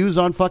their views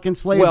on fucking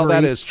slavery. Well,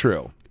 that is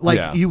true.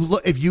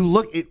 If you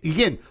look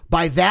again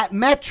by that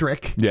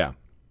metric, yeah,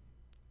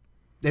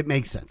 it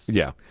makes sense.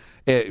 Yeah.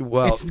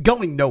 It's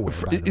going nowhere.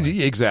 By the way.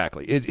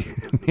 Exactly.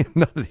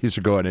 None of these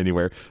are going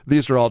anywhere.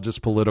 These are all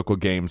just political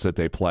games that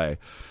they play.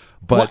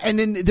 But and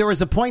then there was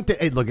a point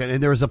that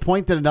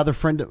another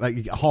friend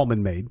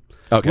Hallman made,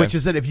 which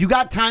is that if you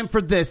got time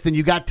for this, then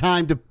you got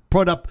time to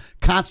put up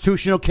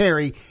constitutional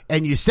carry,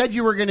 and you said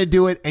you were going to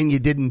do it, and you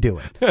didn't do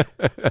it.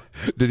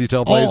 Did he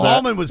tell Blaze that?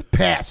 Hallman was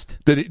pissed.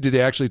 Did he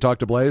actually talk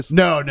to Blaze?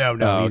 No, he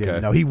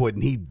didn't. No, he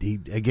wouldn't.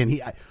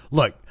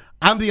 Look,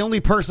 I'm the only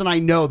person I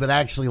know that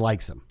actually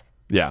likes him.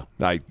 Yeah,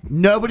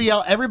 nobody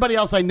else. Everybody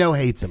else I know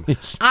hates him.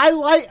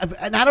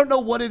 And I don't know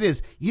what it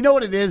is. You know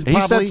what it is?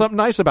 He said something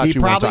nice about you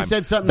one time. He probably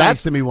said something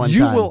nice to me one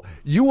time.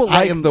 You will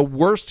like the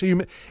worst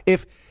human.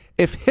 If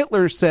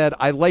Hitler said,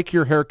 "I like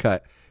your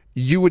haircut,"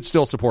 you would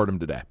still support him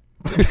today.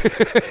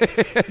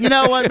 You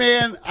know what,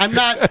 man? I'm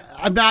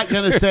not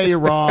going to say you're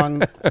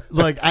wrong.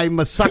 Look, I'm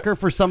a sucker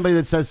for somebody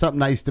that says something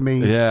nice to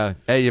me. Yeah.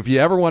 Hey, if you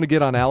ever want to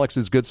get on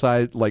Alex's good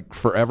side, like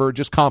forever,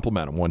 just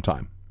compliment him one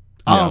time.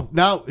 Oh,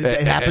 no,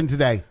 it happened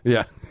today.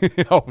 Yeah.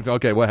 Oh,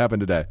 okay. What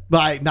happened today? But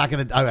I'm not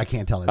going to. I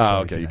can't tell that story. Oh,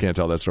 okay. Today. You can't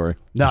tell that story.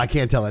 No, I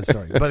can't tell that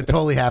story. But it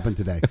totally happened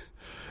today.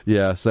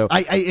 Yeah. So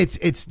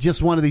it's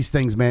just one of these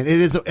things, man.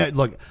 It is.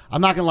 Look,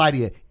 I'm not going to lie to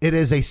you. It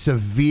is a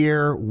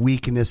severe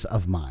weakness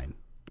of mine.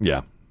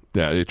 Yeah.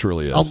 Yeah, it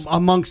truly is.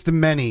 Amongst the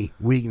many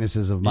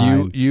weaknesses of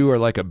mine. You are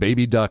like a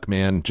baby duck,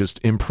 man, just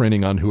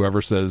imprinting on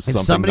whoever says something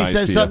nice to you. Somebody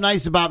says something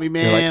nice about me,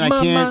 man.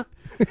 Like,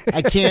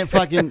 I can't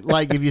fucking,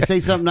 like, if you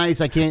say something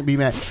nice, I can't be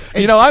mad.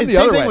 I'm the other way.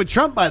 Same thing with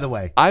Trump, by the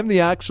way. I'm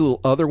the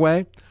actual other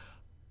way.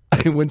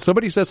 When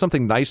somebody says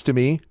something nice to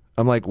me,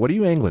 I'm like, what are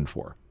you angling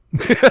for?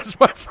 That's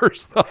my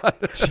first thought.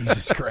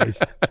 Jesus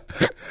Christ.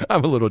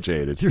 I'm a little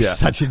jaded. You're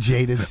such a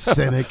jaded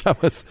cynic. I'm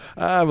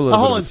a little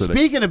bit of a cynic.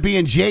 Speaking of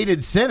being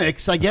jaded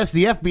cynics, I guess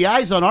the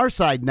FBI's on our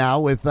side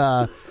now with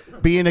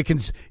being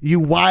you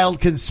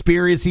wild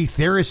conspiracy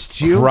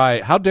theorists, you.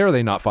 Right. How dare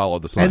they not follow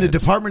the science? And the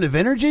Department of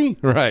Energy?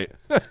 Right.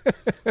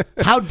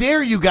 How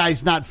dare you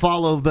guys not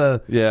follow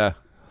the... Yeah.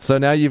 So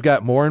now you've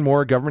got more and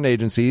more government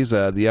agencies,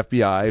 the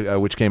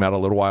FBI, which came out a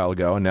little while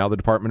ago, and now the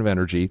Department of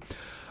Energy,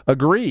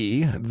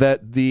 agree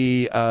that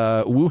the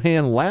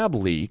Wuhan lab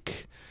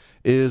leak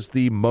is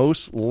the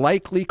most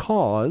likely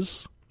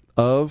cause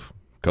of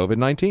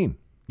COVID-19.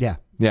 Yeah.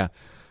 Yeah.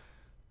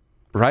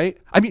 Right?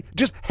 I mean,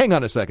 just hang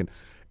on a second.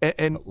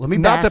 and let me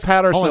not bask. to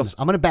pat Hold on. ourselves.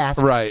 I'm going to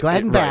bask. Right. Go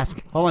ahead and right.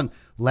 bask. Hold on.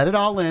 Let it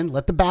all in.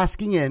 Let the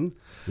basking in.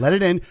 Let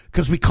it in.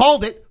 Because we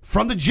called it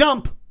from the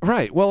jump.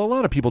 Right. Well, a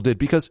lot of people did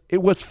because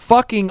it was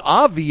fucking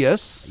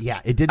obvious.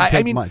 Yeah, it didn't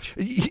take much.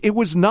 It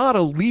was not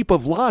a leap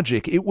of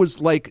logic. It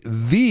was like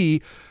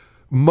the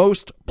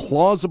most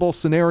plausible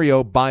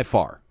scenario by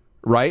far.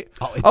 Right?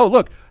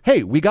 Look.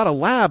 Hey, we got a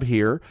lab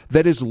here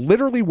that is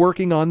literally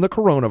working on the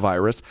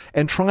coronavirus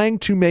and trying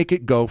to make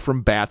it go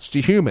from bats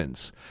to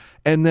humans.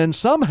 And then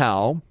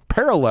somehow,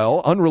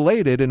 parallel,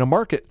 unrelated, in a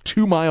market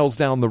 2 miles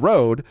down the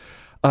road,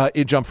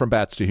 it jumped from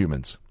bats to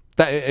humans.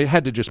 It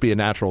had to just be a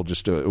natural,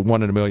 just a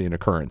 1 in a million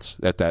occurrence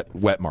at that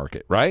wet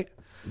market, right?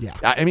 Yeah.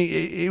 I mean,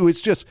 it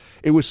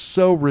was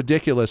so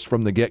ridiculous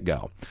from the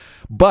get-go.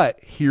 But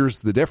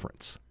here's the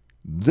difference.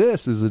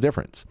 This is the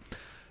difference.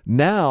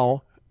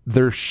 Now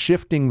they're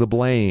shifting the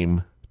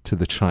blame to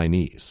the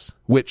Chinese,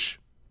 which,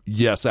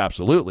 yes,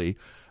 absolutely,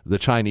 the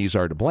Chinese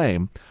are to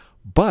blame,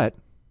 but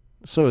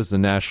so is the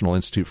National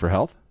Institute for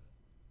Health.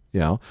 Is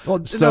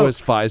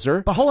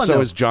Pfizer. But hold on, so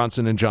is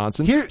Johnson &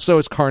 Johnson. So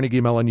is Carnegie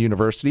Mellon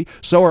University.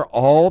 So are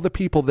all the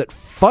people that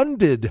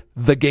funded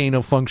the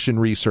gain-of-function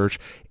research,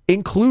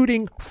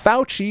 including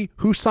Fauci,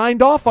 who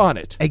signed off on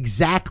it.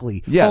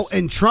 Exactly. Yes.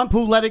 And Trump,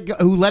 who let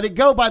it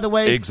go, by the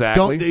way.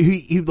 Exactly.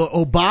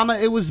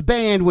 Obama, it was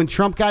banned. When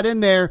Trump got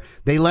in there,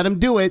 they let him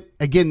do it.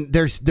 Again,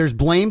 there's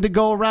blame to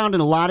go around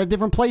in a lot of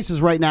different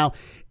places right now.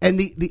 And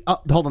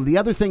hold on. The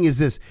other thing is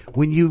this.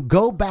 When you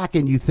go back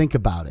and you think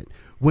about it,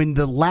 when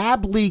the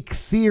lab leak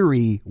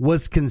theory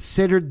was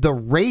considered the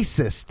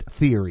racist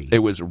theory. It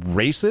was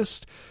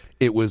racist.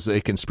 It was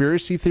a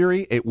conspiracy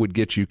theory. It would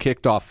get you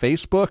kicked off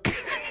Facebook.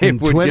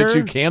 It would get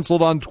you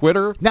canceled on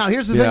Twitter. Now,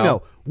 here's the thing,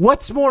 though.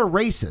 What's more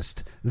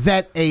racist?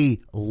 That a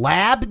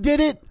lab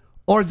did it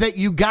or that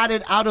you got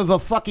it out of a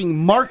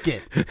fucking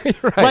market?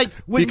 Right. Like,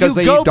 when because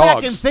you they go eat back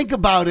dogs. and think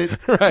about it,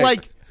 Right.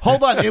 like,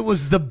 hold on, it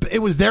was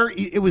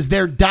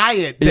their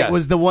diet that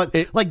was the one.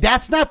 Like,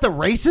 that's not the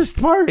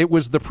racist part. It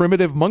was the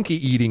primitive monkey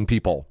eating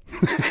people.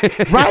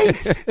 Right?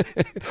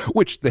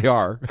 Which they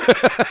are.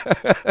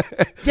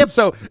 Yep.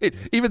 So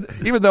even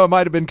though it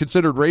might have been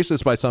considered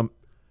racist by some,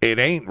 it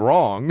ain't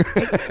wrong.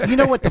 You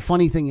know what the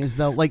funny thing is,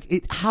 though? Like,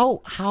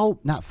 how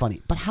not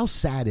funny, but how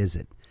sad is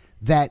it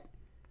that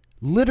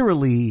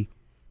literally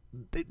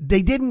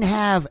they didn't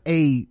have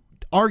a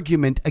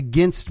argument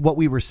against what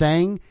we were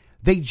saying.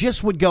 They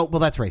just would go, well,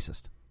 that's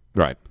racist.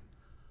 Right.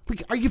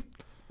 Like, are you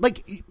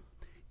like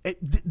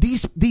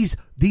these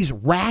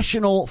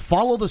rational,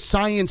 follow the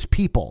science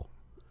people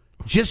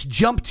just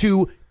jump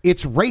to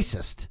it's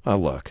racist? Oh,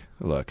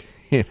 look.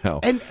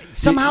 And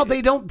somehow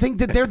they don't think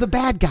that they're the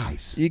bad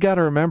guys. You got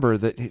to remember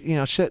that,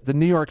 the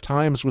New York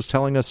Times was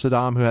telling us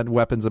Saddam who had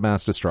weapons of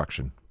mass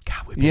destruction.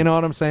 God, you know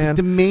what I'm saying?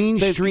 The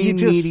mainstream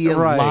media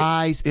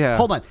lies. Yeah.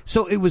 Hold on.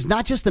 So it was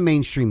not just the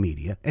mainstream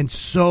media and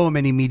so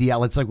many media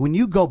outlets. Like when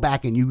you go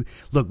back and you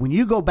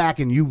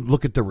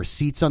look at the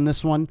receipts on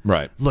this one.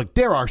 Right. Look,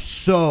 there are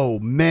so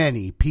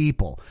many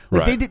people.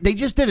 Like right. They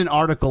just did an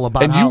article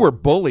about and how you were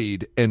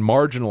bullied and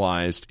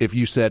marginalized if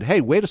you said,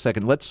 "Hey, wait a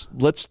second,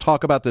 let's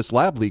talk about this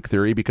lab leak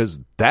theory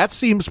because that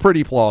seems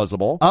pretty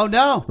plausible." Oh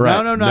no.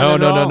 Right.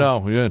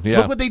 No. Yeah.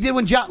 Look what they did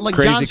when Jon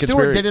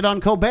Stewart did it on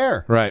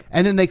Colbert. Right.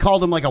 And then they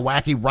called him like a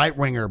wacky right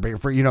winger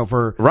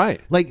for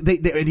right. Like they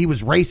and he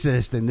was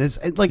racist and this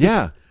and like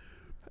yeah.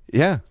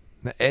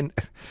 And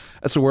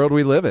that's the world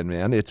we live in,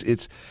 man.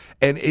 It's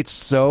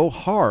so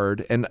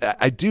hard, and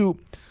I do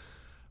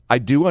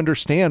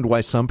understand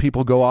why some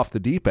people go off the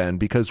deep end,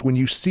 because when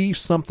you see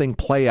something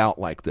play out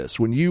like this,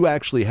 when you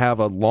actually have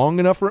a long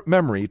enough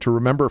memory to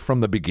remember from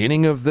the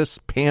beginning of this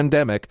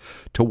pandemic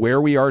to where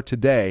we are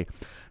today,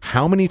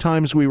 how many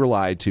times we were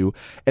lied to,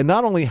 and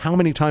not only how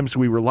many times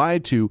we were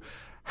lied to,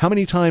 how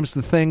many times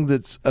the thing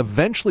that's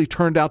eventually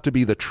turned out to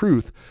be the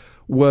truth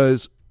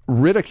was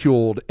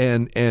ridiculed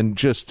and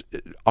just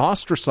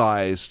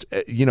ostracized,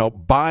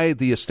 by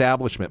the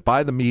establishment,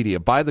 by the media,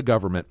 by the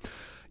government.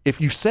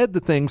 If you said the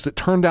things that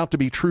turned out to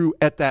be true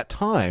at that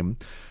time,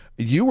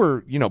 you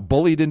were,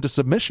 bullied into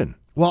submission.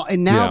 Well,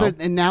 and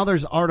now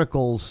there's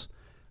articles.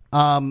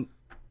 It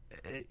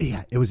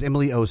was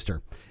Emily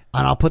Oster,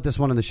 and I'll put this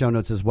one in the show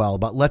notes as well.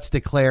 But let's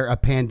declare a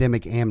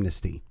pandemic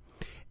amnesty.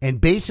 And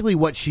basically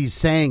what she's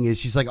saying is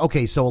she's like,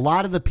 okay, so a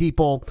lot of the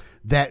people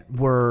that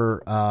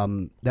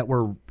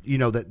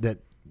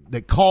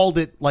called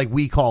it like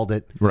we called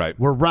it right.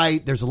 were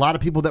right. There's a lot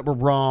of people that were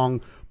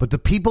wrong, but the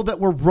people that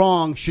were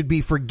wrong should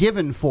be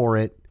forgiven for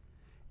it,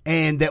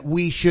 and that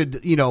we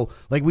should,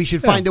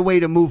 find a way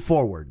to move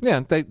forward.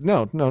 Yeah,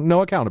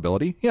 no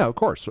accountability. Yeah, of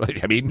course.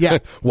 I mean,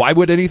 why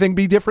would anything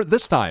be different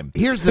this time?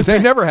 They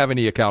never have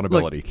any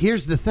accountability. Look,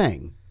 here's the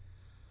thing.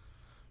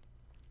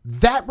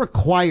 That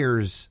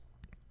requires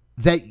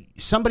that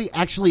somebody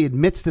actually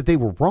admits that they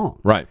were wrong.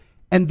 Right.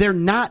 And they're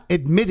not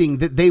admitting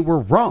that they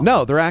were wrong.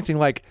 No, they're acting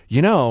like,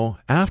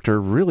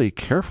 after really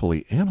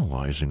carefully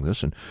analyzing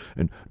this and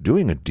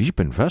doing a deep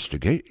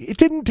investigation, it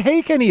didn't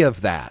take any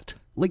of that.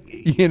 Like,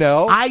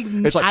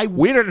 it's like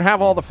we didn't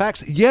have all the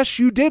facts. Yes,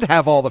 you did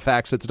have all the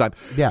facts at the time.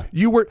 Yeah.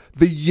 You were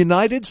the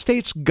United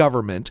States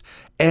government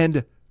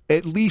and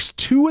at least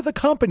two of the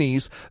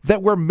companies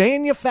that were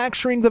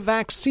manufacturing the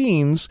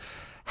vaccines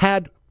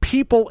had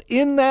people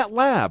in that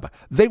lab.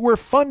 They were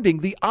funding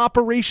the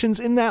operations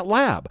in that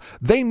lab.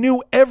 They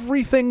knew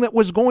everything that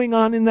was going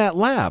on in that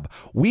lab.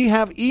 We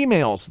have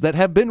emails that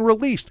have been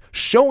released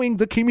showing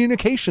the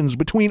communications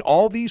between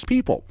all these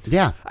people.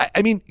 Yeah.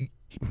 I mean,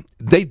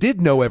 they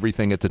did know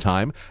everything at the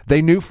time.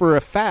 They knew for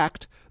a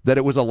fact that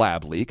it was a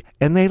lab leak,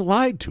 and they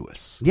lied to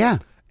us. Yeah.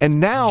 And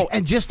now...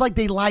 And just like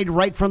they lied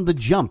right from the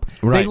jump.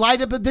 Right. They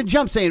lied up at the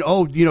jump saying,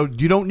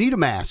 you don't need a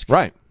mask.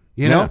 Right.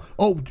 You know?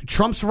 Oh,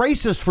 Trump's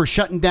racist for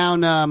shutting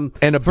down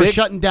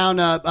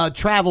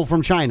travel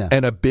from China.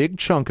 And a big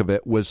chunk of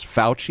it was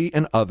Fauci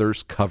and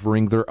others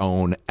covering their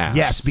own ass.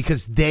 Yes,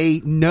 because they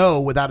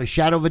know without a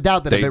shadow of a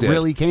doubt that if it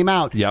really came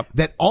out,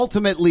 that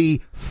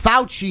ultimately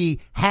Fauci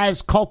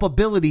has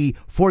culpability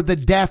for the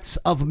deaths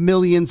of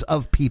millions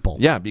of people.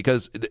 Yeah,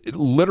 because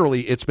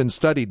literally it's been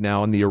studied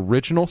now, and the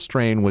original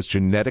strain was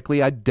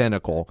genetically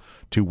identical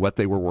to what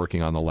they were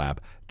working on in the lab.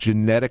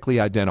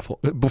 Genetically identical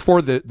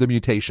before the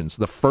mutations.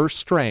 The first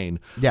strain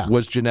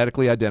was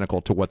genetically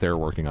identical to what they were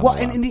working on. Well,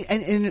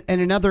 and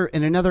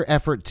another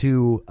effort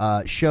to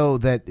show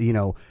that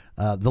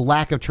the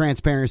lack of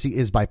transparency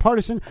is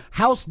bipartisan.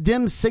 House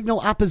Dems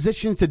signal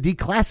opposition to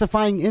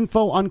declassifying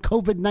info on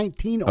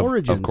COVID-19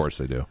 origins. Of course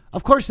they do.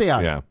 Of course they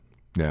are.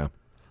 Yeah.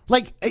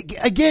 Like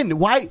again,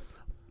 why?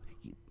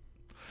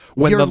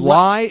 When the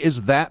lie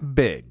is that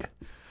big,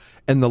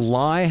 and the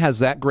lie has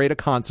that great of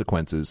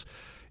consequences,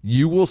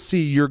 you will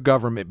see your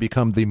government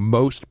become the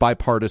most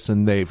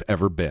bipartisan they've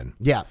ever been.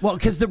 Yeah, well,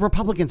 because the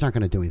Republicans aren't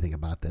going to do anything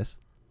about this.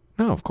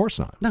 No, of course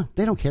not. No,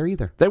 they don't care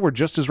either. They were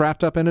just as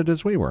wrapped up in it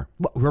as we were.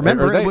 Well,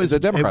 remember, the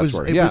Democrats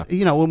were.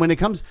 When it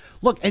comes,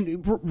 look,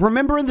 and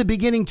remember in the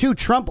beginning too,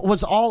 Trump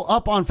was all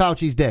up on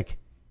Fauci's dick,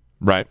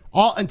 right?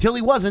 All until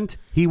he wasn't.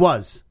 He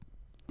was.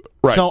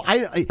 Right. So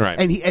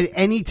and he at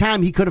any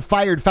time he could have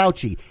fired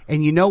Fauci,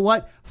 and you know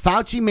what?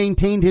 Fauci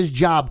maintained his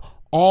job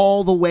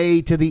all the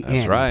way to the end.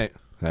 That's right.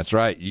 That's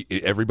right.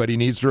 Everybody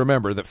needs to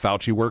remember that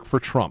Fauci worked for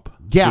Trump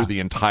through the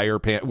entire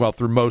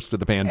through most of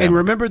the pandemic. And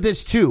remember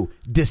this too: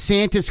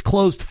 DeSantis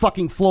closed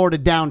fucking Florida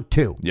down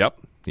too. Yep,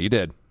 he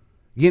did.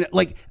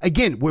 Like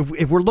again,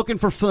 if we're looking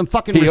for some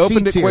fucking receipts he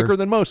opened it quicker here,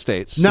 than most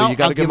states. No, so you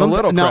got to give him a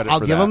little credit.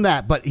 I'll give him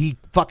that, but he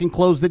fucking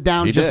closed it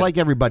down just like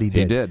everybody did.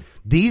 He did.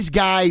 These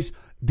guys,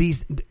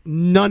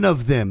 none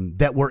of them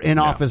that were in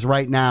office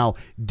right now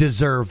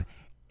deserve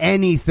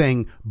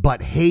anything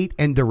but hate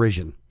and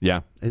derision.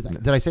 Yeah.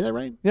 Did I say that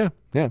right? Yeah.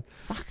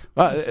 Fuck.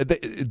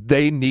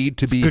 They need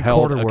to be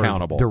held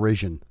accountable.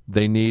 Derision.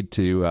 They need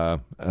to.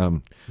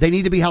 They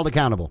need to be held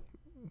accountable.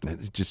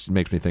 It just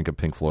makes me think of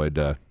Pink Floyd,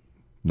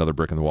 Another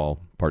Brick in the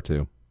Wall, Part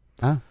 2.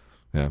 Huh?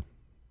 Yeah.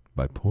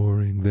 By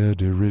pouring their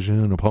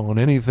derision upon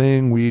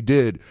anything we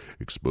did,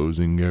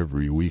 exposing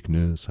every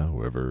weakness,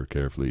 however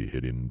carefully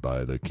hidden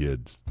by the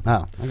kids.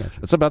 Oh, I got you.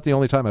 That's about the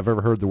only time I've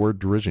ever heard the word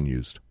derision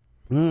used.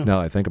 Now that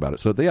I think about it.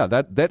 So,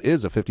 that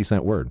is a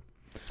 50-cent word.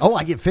 Oh,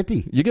 I get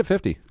 50. You get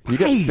 50. You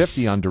get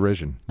 50 on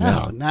derision.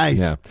 Oh, nice.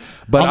 Yeah.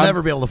 But I'll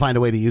never be able to find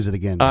a way to use it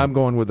again. I'm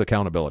going with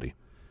accountability.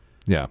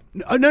 Yeah.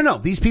 No.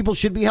 These people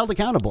should be held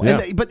accountable.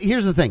 Yeah. But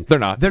here's the thing. They're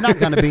not. They're not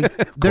going to be.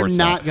 They're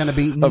not going to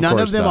be. None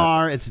of them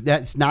are.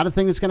 It's not a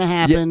thing that's going to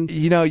happen.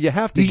 You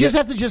have to. You just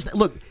have to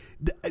look.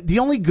 The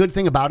only good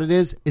thing about it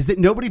is that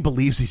nobody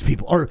believes these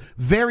people, or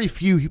very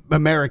few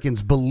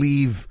Americans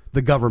believe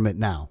the government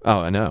now.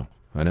 Oh, I know.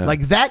 Like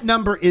that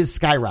number is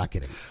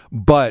skyrocketing.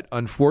 But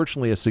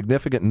unfortunately, a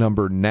significant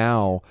number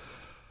now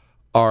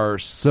are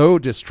so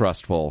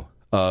distrustful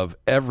of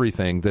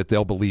everything that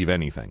they'll believe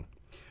anything.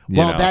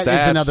 That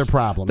is another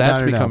problem.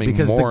 That's becoming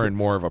more and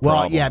more of a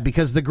problem. Well, yeah,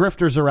 because the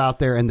grifters are out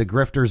there, and the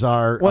grifters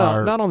are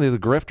not only the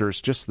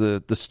grifters, just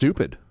the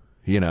stupid.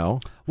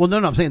 Well, no,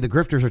 I'm saying the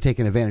grifters are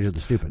taking advantage of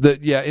the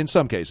stupid. In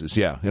some cases,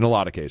 in a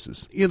lot of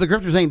cases. The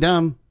grifters ain't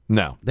dumb.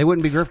 No, they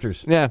wouldn't be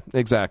grifters. Yeah,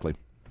 exactly.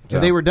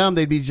 If they were dumb,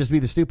 they'd just be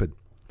the stupid.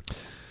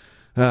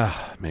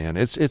 Man,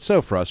 it's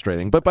so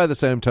frustrating. But by the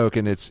same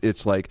token,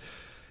 it's like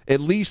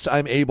at least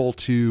I'm able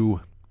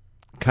to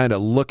kind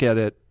of look at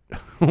it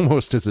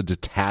almost as a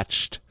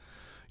detached,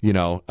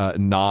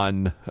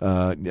 non-interested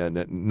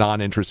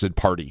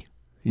party.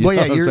 You're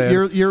like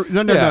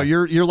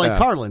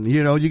Carlin.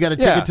 You got a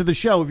ticket to the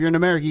show. If you're in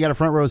America, you got a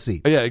front row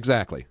seat. Yeah,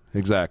 exactly.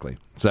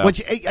 So,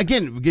 which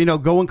again,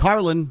 going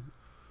Carlin.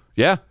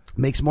 Yeah.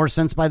 Makes more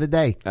sense by the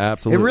day.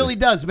 Absolutely. It really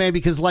does, man,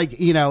 because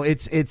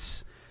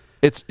it's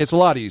a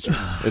lot easier.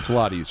 It's a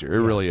lot easier.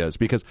 It really is.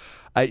 Because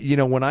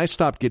when I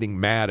stopped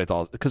getting mad at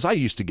all, because I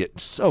used to get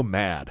so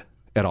mad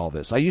at all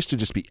this. I used to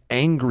just be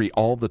angry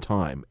all the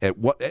time at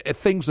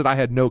things that I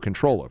had no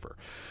control over.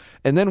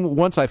 And then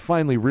once I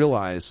finally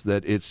realized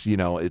that it's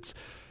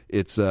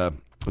the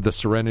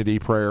serenity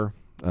prayer,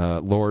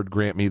 Lord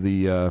grant me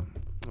the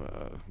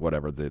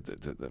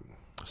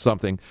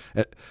something.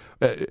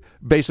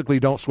 Basically,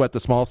 don't sweat the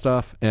small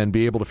stuff and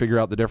be able to figure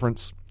out the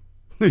difference.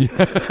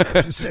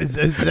 That's that's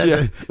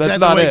the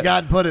not way it.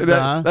 God put it.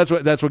 Huh?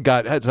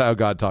 That's how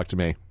God talked to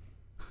me.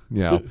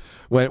 You know,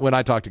 when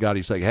I talk to God,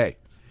 he's like, "Hey,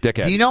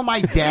 dickhead." Do you know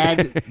my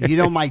dad?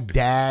 My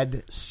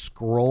dad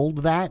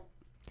scrolled that.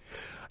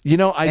 You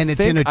know,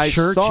 it's in a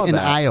church in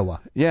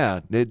Iowa.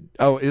 Yeah.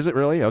 Is it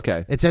really?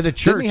 Okay. It's at a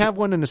church. Didn't he have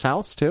one in his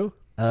house too?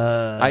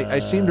 I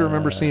seem to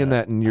remember seeing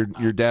that in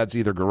your dad's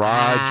either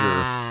garage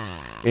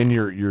or in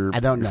your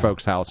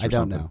folks' house or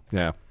something. I don't know.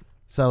 Yeah.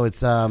 So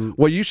it's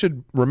well, you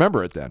should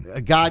remember it then.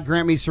 God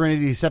grant me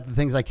serenity to accept the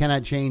things I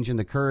cannot change, and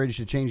the courage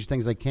to change the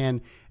things I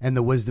can, and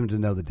the wisdom to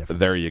know the difference.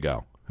 There you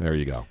go.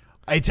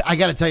 I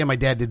got to tell you, my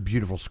dad did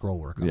beautiful scroll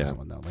work on that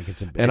one though. Like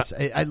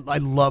I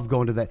love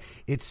going to that.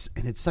 It's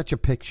such a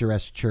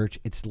picturesque church.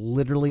 It's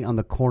literally on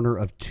the corner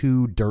of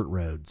two dirt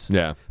roads.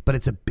 Yeah, but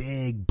it's a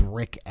big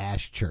brick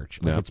ash church.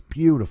 Like it's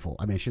beautiful.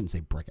 I mean, I shouldn't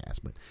say brick ass,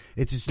 but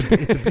it's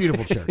a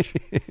beautiful church.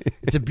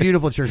 It's a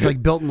beautiful church,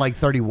 like built in like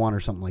 31 or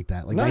something like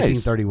that, like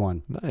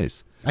 1931.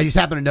 Nice. I just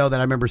happen to know that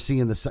I remember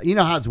seeing this. You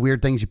know how it's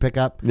weird things you pick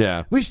up.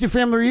 Yeah, we used to do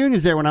family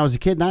reunions there when I was a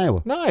kid in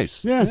Iowa.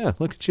 Nice. Yeah.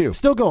 Look at you.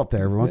 Still go up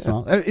there every once in a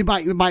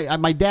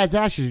while. My dad's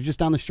ashes are just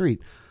down the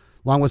street,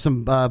 along with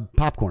some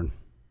popcorn.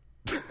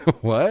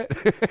 What?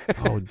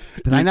 Oh,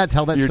 did I not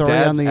tell that story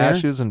on the air? Your dad's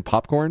ashes and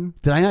popcorn?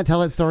 Did I not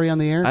tell that story on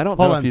the air? I don't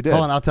know if you did.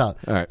 Hold on, I'll tell it.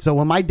 All right. So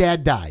when my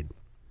dad died,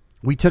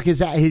 we took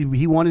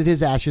he wanted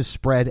his ashes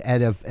spread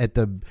at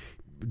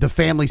the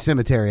family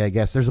cemetery, I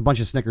guess. There's a bunch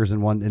of Snickers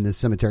in this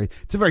cemetery.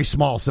 It's a very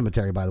small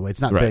cemetery, by the way.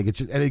 It's not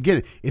big. And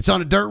again, it's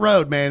on a dirt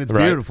road, man. It's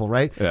beautiful,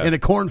 right? Yeah. In a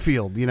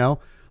cornfield, you know?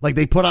 Like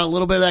they put out a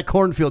little bit of that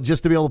cornfield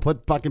just to be able to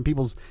put fucking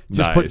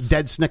put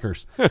dead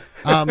Snickers.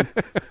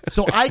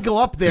 So I go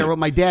up there with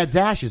my dad's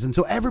ashes, and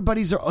so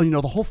everybody's, the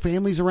whole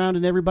family's around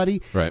and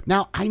everybody. Right.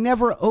 Now I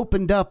never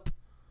opened up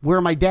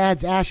where my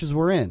dad's ashes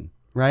were in,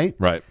 right?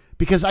 Right.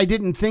 Because I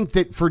didn't think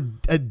that for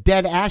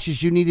dead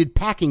ashes you needed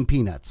packing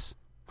peanuts.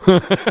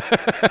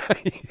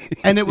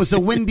 And it was a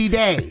windy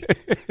day.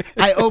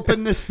 I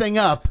opened this thing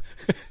up,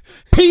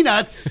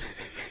 peanuts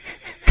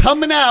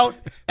coming out,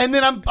 and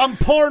then I'm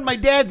pouring my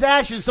dad's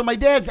ashes. So my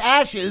dad's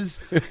ashes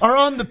are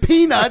on the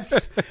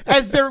peanuts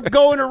as they're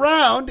going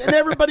around, and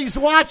everybody's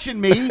watching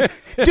me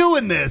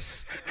doing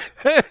this.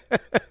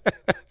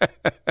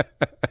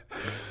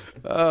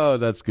 Oh,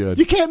 that's good.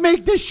 You can't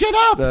make this shit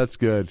up. That's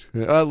good.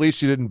 Well, at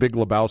least you didn't Big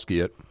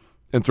Lebowski it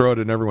and throw it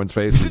in everyone's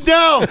faces.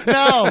 No,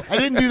 I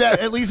didn't do that.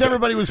 At least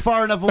everybody was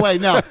far enough away.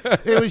 No,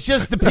 it was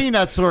just the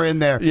peanuts were in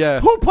there. Yeah.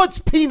 Who puts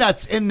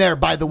peanuts in there,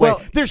 by the way?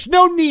 Well, there's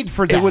no need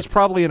for that. It was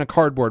probably in a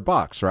cardboard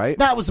box, right?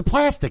 No, it was a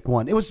plastic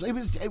one. It was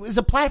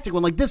a plastic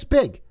one, like this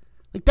big.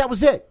 Like that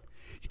was it.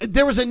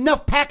 There was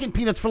enough packing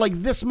peanuts for like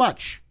this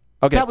much.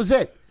 Okay. That was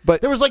it.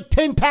 But there was like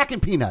 10 packing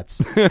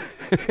peanuts.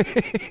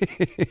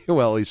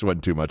 Well, at least it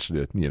wasn't too much.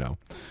 It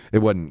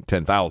wasn't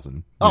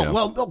 10,000.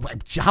 Well,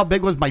 how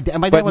big was my dad?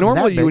 My dad wasn't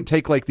normally that big. You would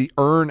take like the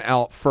urn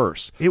out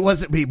first. It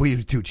wasn't. We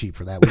were too cheap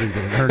for that. We didn't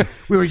get an urn.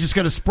 We were just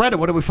going to spread it.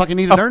 What do we fucking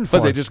need an urn for?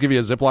 But they just give you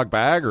a Ziploc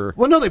bag, or?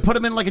 Well, no, they put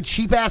them in like a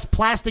cheap ass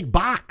plastic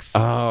box.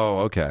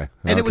 Oh, okay.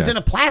 And it was in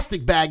a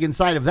plastic bag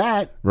inside of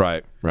that.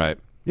 Right.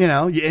 You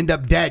know, you end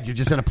up dead. You're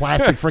just in a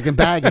plastic freaking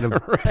bag in a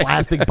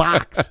plastic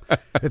box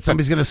that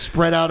somebody's going to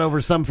spread out over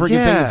some freaking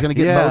thing that's going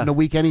to get mowed in a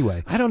week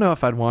anyway. I don't know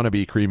if I'd want to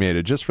be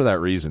cremated just for that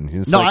reason.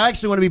 I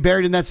actually want to be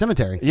buried in that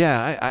cemetery.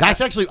 Yeah.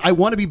 I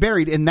want to be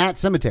buried in that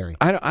cemetery.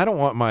 I don't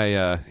want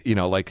my,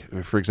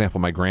 like, for example,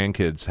 my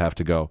grandkids have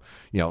to go,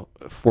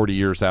 40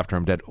 years after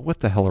I'm dead. What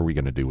the hell are we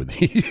going to do with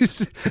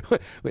these?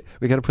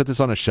 We got to put this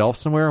on a shelf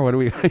somewhere? What do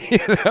we,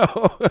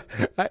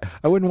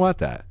 I wouldn't want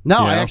that.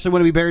 No, I actually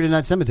want to be buried in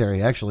that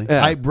cemetery, actually.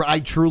 Yeah. I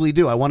truly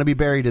do. I want to be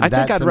buried in that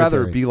cemetery. I think I'd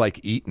rather be like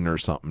eaten or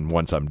something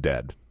once I'm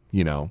dead,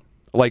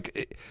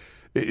 like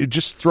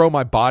just throw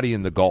my body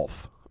in the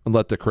Gulf and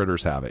let the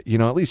critters have it.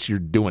 At least you're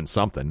doing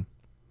something.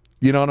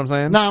 You know what I'm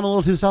saying? No, I'm a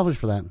little too selfish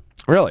for that.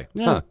 Really?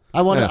 Yeah. Huh.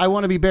 I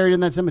want to be buried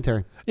in that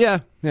cemetery. Yeah,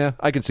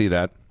 I can see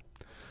that.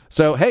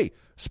 So, hey,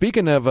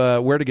 speaking of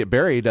where to get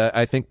buried,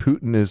 I think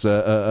Putin is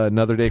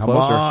another day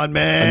closer. Come on,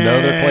 man.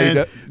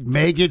 Another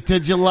Make it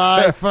to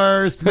July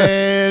 1st,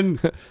 man.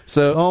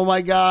 So, oh,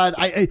 my God.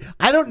 I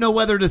don't know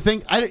whether to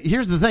think.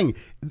 Here's the thing.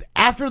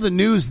 After the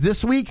news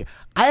this week,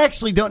 I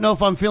actually don't know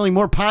if I'm feeling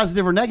more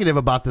positive or negative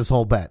about this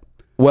whole bet.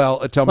 Well,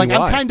 tell me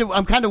why.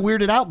 I'm kind of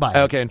weirded out by it.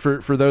 Okay, and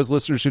for those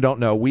listeners who don't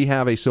know, we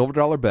have a silver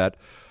dollar bet.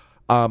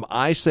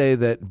 I say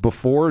that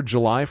before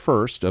July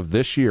 1st of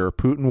this year,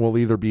 Putin will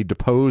either be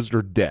deposed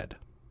or dead.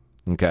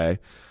 Okay,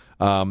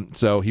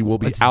 so he will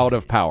be out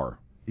of power.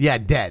 Yeah,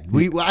 dead.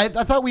 I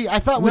thought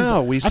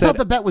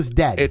the bet was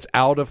dead. It's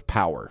out of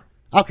power.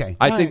 Okay,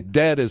 I think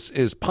dead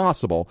is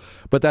possible,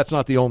 but that's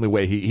not the only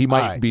way. He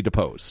might be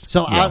deposed.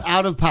 So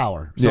out of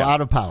power.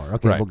 Out of power.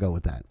 Okay, We'll go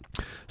with that.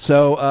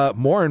 So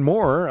more and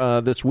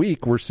more this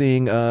week, we're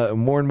seeing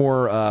more and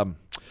more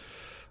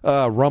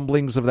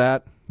rumblings of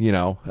that.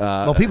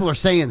 Well, people are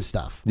saying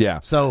stuff.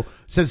 Yeah. So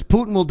says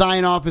Putin will die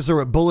in office or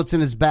with bullets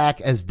in his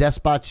back as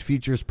despot's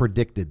futures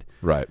predicted.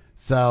 Right.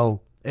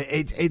 So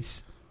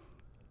it's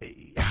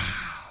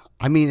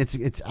I mean,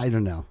 it's I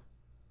don't know.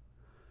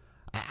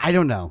 I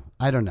don't know.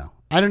 I don't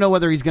know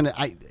whether he's going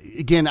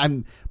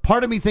to.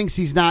 Part of me thinks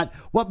he's not.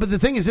 Well, but the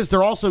thing is this: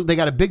 they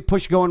got a big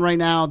push going right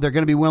now. They're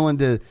going to be willing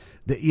to.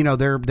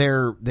 They're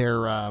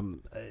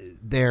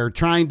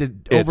trying to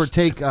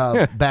overtake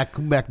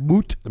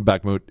Bakhmut.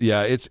 Bakhmut,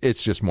 yeah,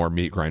 it's just more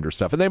meat grinder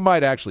stuff, and they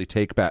might actually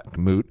take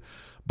Bakhmut,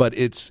 but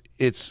it's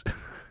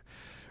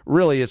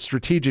really it's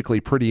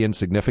strategically pretty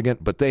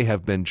insignificant. But they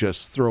have been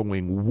just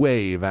throwing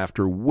wave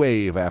after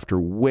wave after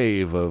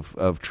wave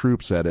of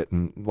troops at it,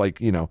 and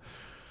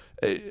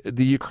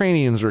the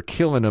Ukrainians are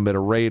killing them at a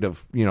rate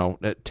of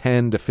at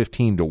 10 to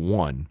 15 to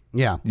 1.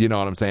 Yeah, you know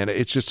what I'm saying?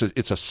 It's just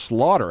it's a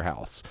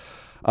slaughterhouse.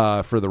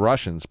 For the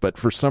Russians, but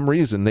for some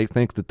reason they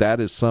think that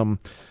is some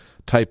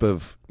type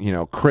of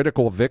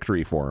critical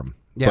victory for them.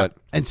 Yeah,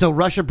 and so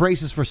Russia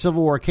braces for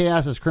civil war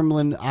chaos as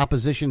Kremlin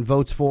opposition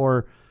votes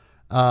for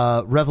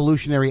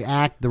Revolutionary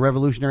Act. The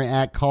Revolutionary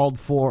Act called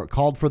for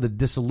the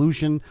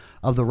dissolution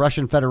of the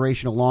Russian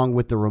Federation along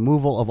with the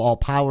removal of all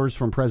powers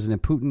from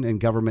President Putin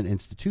and government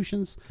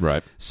institutions.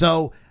 Right.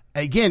 So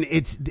again,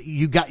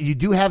 you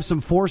do have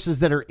some forces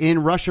that are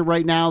in Russia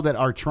right now that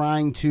are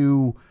trying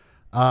to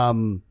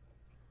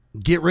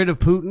get rid of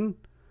Putin,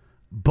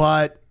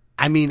 but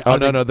I mean,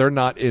 no, they're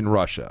not in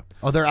Russia.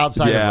 Oh, they're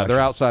outside. Yeah, of Russia. They're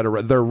outside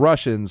of. They're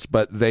Russians,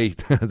 but they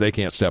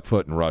can't step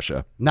foot in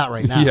Russia. Not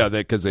right now. Yeah,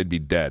 because they'd be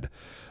dead.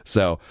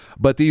 So,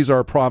 but these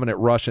are prominent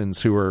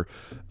Russians who are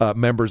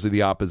members of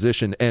the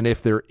opposition, and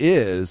if there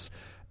is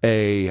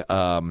a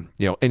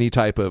any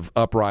type of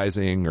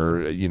uprising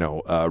or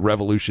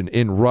revolution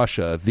in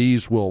Russia,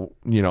 these will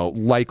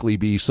likely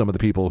be some of the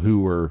people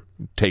who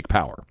take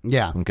power.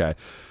 Yeah. Okay.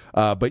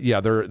 But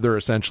yeah, they're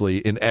essentially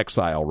in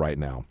exile right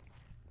now.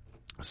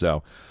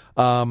 So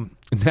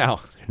now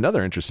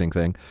another interesting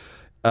thing,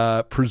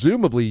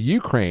 presumably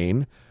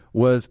Ukraine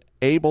was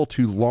able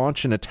to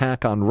launch an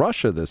attack on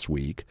Russia this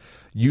week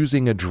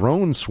using a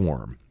drone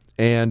swarm.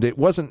 And it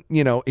wasn't,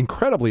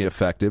 incredibly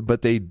effective,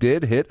 but they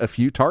did hit a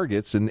few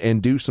targets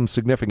and do some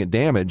significant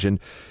damage. And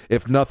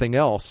if nothing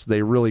else,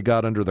 they really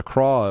got under the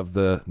craw of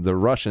the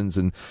Russians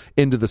and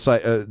into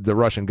the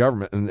Russian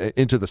government and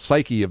into the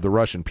psyche of the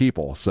Russian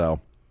people. So,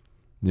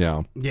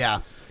 yeah.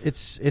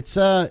 It's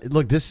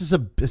look, this is a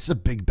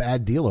big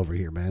bad deal over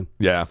here, man.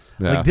 Yeah.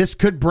 Like this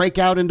could break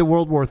out into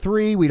World War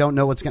III. We don't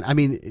know what's going to. I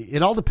mean,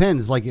 it all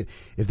depends. Like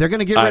if they're going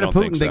to get rid of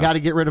Putin, they got to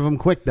get rid of him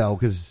quick though,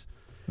 because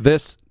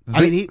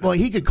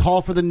he could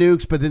call for the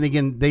nukes, but then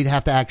again, they'd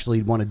have to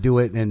actually want to do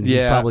it, and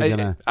he's probably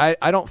going to.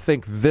 I don't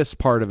think this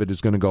part of it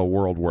is going to go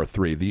World War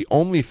III. The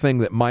only thing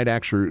that might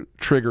actually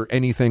trigger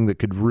anything that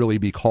could really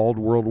be called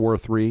World War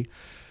III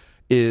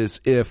is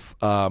if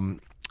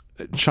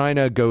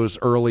China goes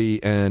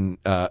early and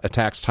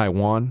attacks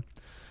Taiwan,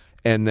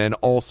 and then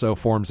also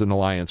forms an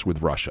alliance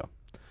with Russia.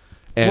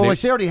 And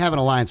they already have an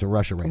alliance with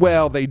Russia right now.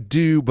 Well, they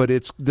do, but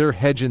they're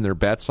hedging their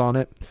bets on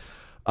it.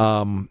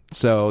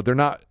 So they're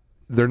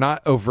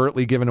not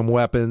overtly giving them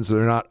weapons.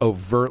 They're not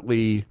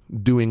overtly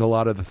doing a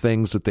lot of the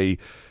things that they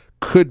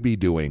could be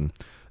doing.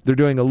 They're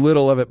doing a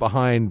little of it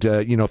behind,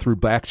 through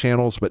back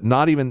channels, but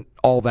not even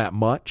all that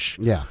much.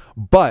 Yeah.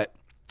 But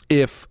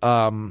if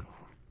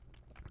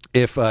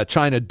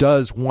China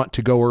does want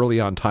to go early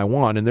on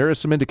Taiwan, and there are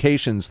some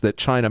indications that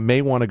China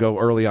may want to go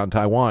early on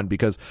Taiwan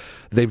because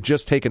they've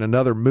just taken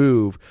another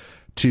move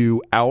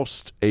to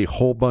oust a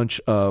whole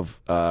bunch of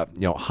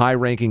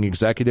high-ranking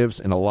executives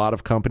in a lot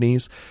of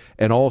companies,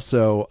 and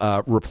also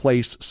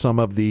replace some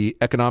of the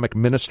economic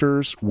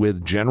ministers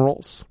with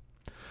generals.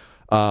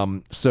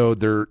 So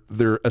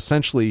they're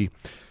essentially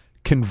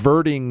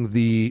converting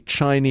the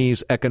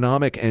Chinese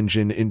economic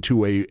engine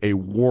into a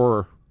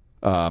war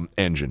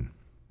engine.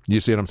 You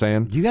see what I'm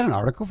saying? You got an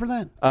article for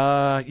that?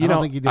 I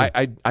don't think you do.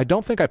 I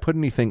don't think I put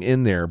anything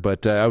in there,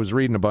 but I was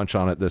reading a bunch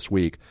on it this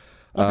week.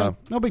 Okay,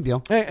 no big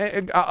deal.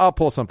 I'll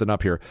pull something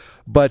up here.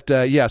 But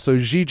so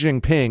Xi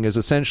Jinping is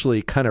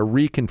essentially kind of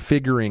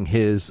reconfiguring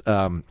his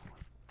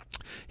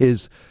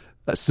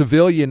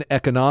civilian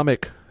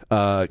economic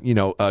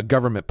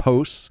government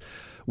posts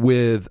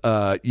with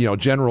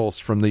generals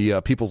from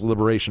the People's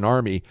Liberation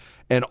Army,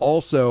 and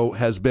also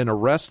has been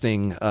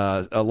arresting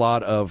a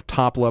lot of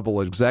top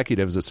level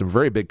executives at some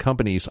very big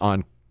companies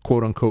on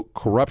quote unquote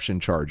corruption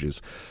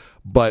charges.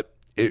 But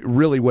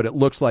what it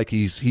looks like,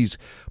 he's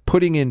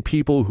putting in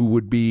people who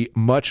would be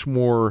much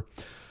more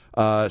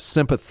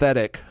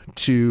sympathetic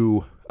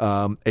to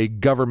a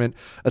government,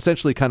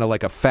 essentially kind of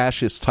like a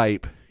fascist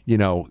type,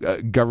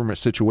 government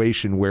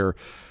situation where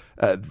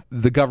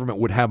the government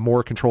would have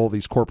more control of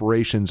these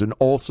corporations and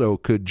also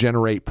could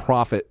generate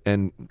profit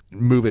and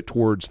move it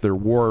towards their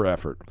war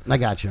effort. I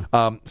got you.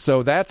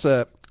 So that's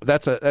a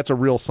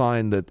real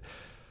sign that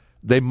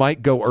they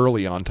might go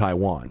early on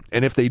Taiwan.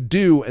 And if they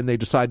do and they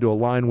decide to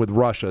align with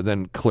Russia,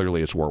 then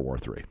clearly it's World War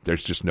III.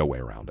 There's just no way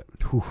around it.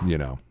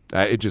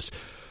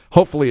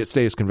 Hopefully it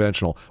stays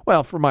conventional.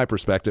 Well, from my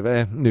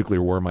perspective,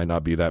 nuclear war might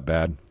not be that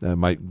bad. It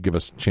might give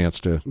us a chance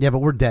to but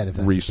we're dead if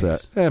that's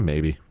reset. The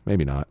case.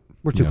 Maybe not.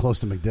 We're too close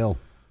to MacDill.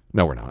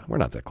 No, we're not. We're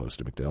not that close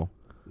to MacDill.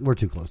 We're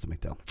too close to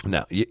McDowell.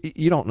 No,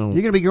 you don't know.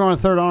 You're going to be growing a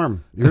third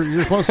arm.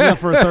 You're close enough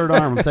for a third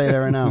arm. I'll tell you that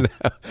right now. No.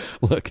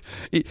 Look,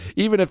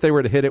 even if they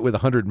were to hit it with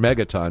 100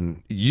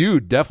 megaton,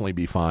 you'd definitely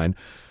be fine.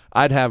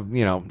 I'd have,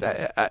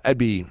 I'd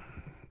be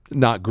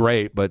not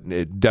great, but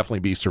it'd definitely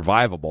be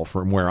survivable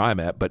from where I'm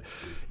at. But,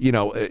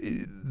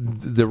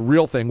 the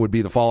real thing would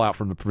be the fallout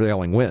from the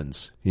prevailing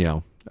winds.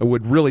 It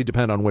would really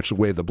depend on which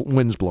way the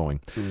wind's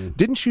blowing.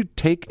 Didn't you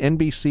take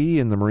NBC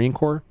in the Marine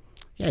Corps?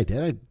 Yeah, I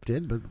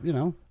did, but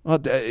Well,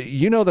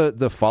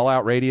 the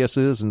fallout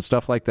radiuses and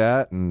stuff like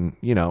that, and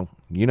you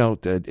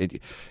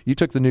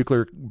took the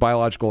nuclear,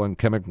 biological, and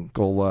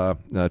chemical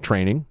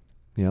training.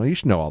 You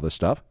should know all this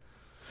stuff.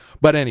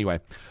 But anyway,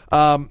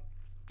 what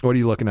are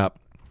you looking up?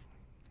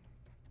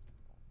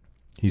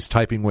 He's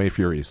typing away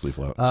furiously,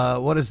 Float.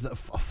 What is the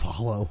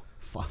fallout?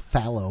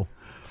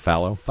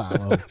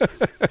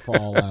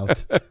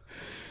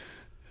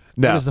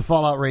 No. What is the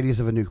fallout radius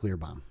of a nuclear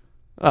bomb?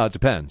 It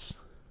depends.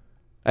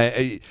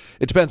 It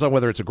depends on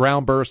whether it's a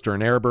ground burst or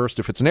an air burst.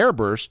 If it's an air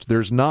burst,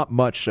 there's not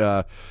much,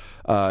 at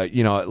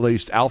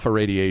least alpha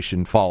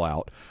radiation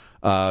fallout,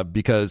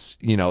 because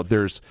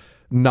there's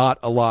not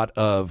a lot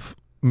of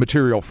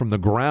material from the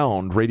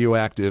ground,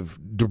 radioactive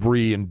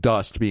debris and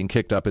dust being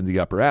kicked up in the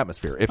upper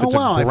atmosphere. If it's a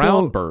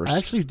ground burst, I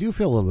actually do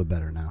feel a little bit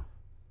better now.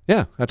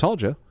 Yeah, I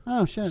told you.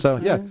 Oh shit! So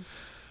yeah, right.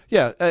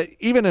 Yeah.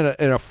 Even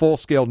in a full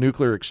scale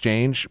nuclear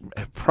exchange,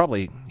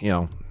 probably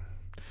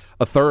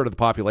a third of the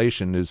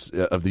population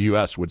of the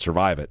U.S. would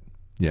survive it.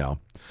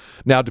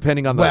 Now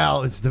depending on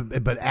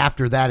the but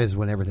after that is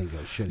when everything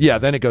goes shit. Yeah,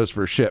 then it goes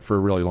for shit for a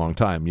really long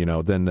time.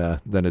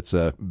 Then it's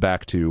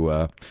back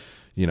to.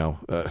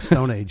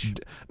 Stone Age.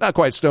 Not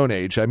quite Stone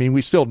Age. I mean,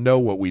 we still know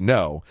what we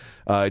know.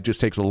 It just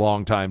takes a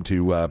long time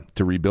to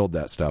rebuild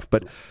that stuff.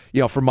 But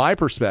from my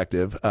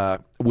perspective,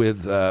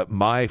 with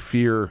my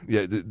fear,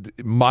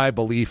 my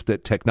belief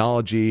that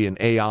technology and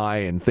AI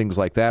and things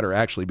like that are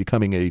actually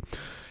becoming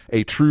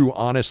a true,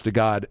 honest to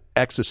God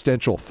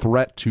existential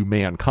threat to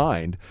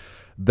mankind,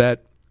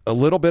 that a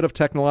little bit of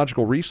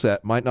technological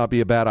reset might not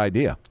be a bad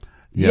idea.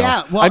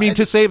 Yeah, well, I mean,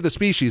 to save the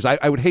species,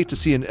 I would hate to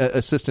see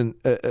a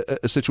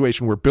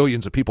situation where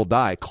billions of people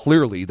die.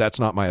 Clearly, that's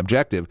not my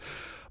objective.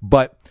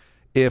 But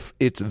if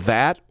it's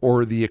that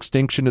or the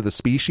extinction of the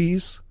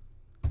species,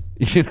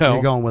 you're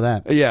going with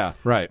that. Yeah,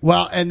 right.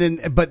 Well,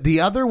 but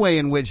the other way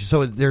in which,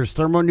 so there's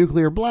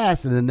thermonuclear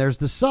blast, and then there's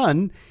the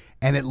sun.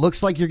 And it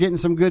looks like you're getting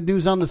some good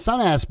news on the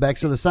sun aspect.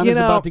 So the sun is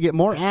about to get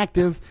more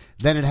active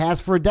than it has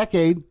for a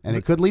decade. And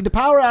it could lead to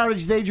power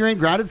outages, Adrian.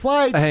 Grounded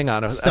flights. Hang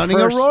on. Stunning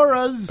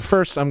auroras.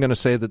 First, I'm going to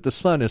say that the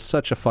sun is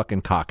such a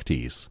fucking cock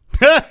tease.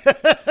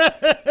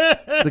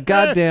 The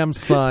goddamn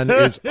sun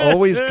is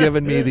always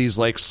giving me these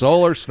like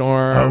solar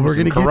storms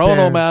and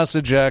coronal mass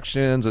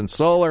ejections and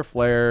solar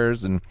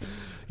flares. And,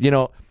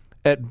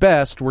 at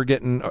best, we're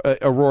getting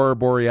Aurora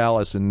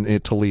Borealis in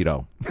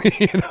Toledo.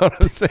 You know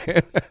what I'm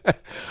saying?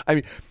 I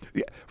mean,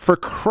 for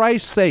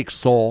Christ's sake,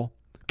 Sol,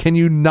 can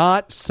you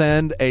not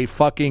send a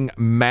fucking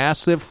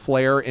massive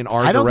flare in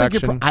our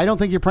direction? I don't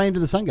think you're praying to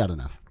the sun god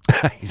enough.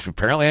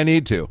 Apparently I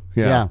need to.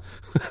 Yeah.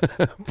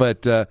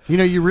 But,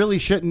 you really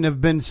shouldn't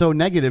have been so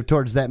negative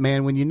towards that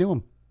man when you knew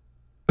him.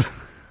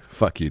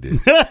 Fuck you,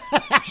 dude.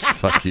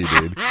 Fuck you,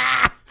 dude.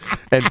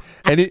 And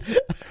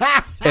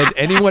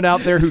anyone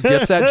out there who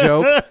gets that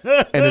joke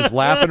and is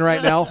laughing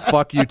right now,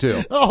 fuck you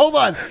too. Oh, hold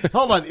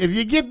on. If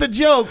you get the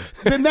joke,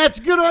 then that's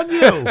good on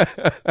you.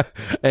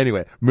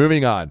 Anyway,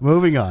 moving on.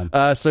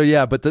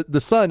 But the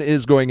sun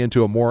is going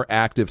into a more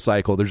active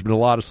cycle. There's been a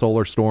lot of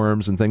solar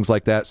storms and things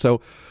like that.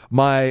 So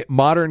my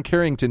modern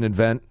Carrington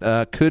event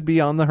could be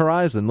on the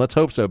horizon. Let's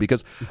hope so,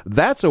 because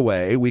that's a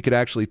way we could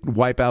actually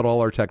wipe out all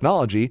our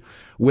technology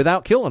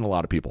without killing a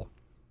lot of people.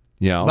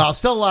 Well,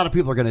 still a lot of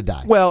people are going to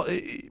die. Well,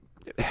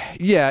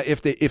 yeah,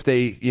 if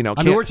they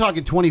I mean, we're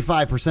talking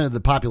 25% of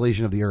the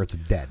population of the Earth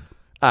dead.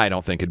 I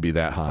don't think it'd be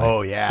that high.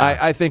 Oh, yeah.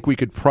 I think we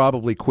could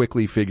probably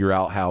quickly figure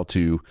out how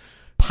to...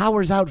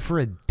 Power's out for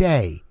a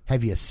day.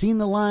 Have you seen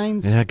the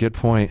lines? Yeah, good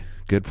point.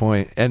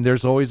 And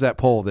there's always that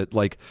poll that,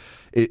 like,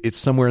 it's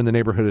somewhere in the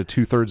neighborhood of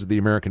 2/3 of the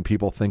American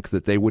people think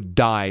that they would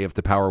die if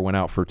the power went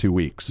out for 2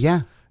 weeks.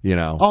 Yeah.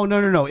 Oh,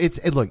 no.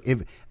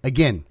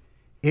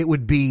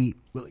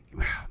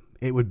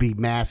 It would be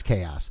mass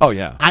chaos. Oh,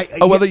 yeah.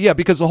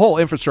 Because the whole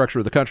infrastructure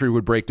of the country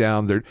would break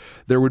down.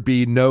 There would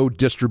be no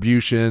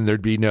distribution.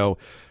 There'd be no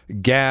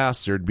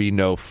gas. There'd be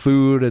no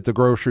food at the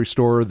grocery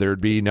store.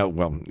 There'd be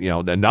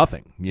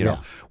nothing.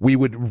 We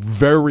would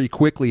very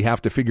quickly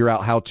have to figure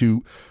out how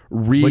to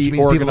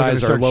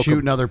reorganize our local...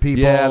 shooting other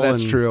people. Yeah,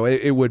 that's true.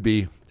 It would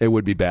be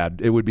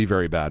bad. It would be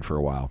very bad for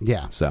a while.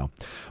 Yeah. So,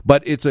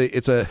 but it's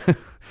a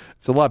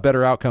lot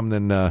better outcome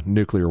than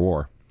nuclear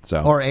war.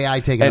 Or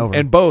AI taking over.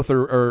 And both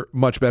are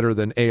much better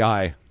than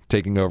AI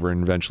taking over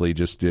and eventually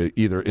just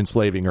either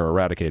enslaving or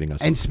eradicating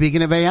us. And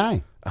speaking of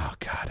AI. Oh,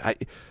 God.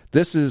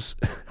 This is...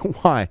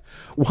 Why?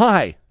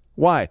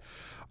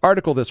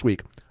 Article this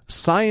week.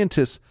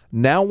 Scientists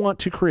now want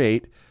to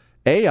create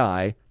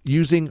AI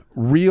using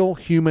real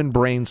human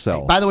brain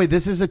cells. By the way,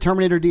 this is a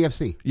Terminator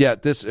DFC. Yeah,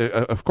 this...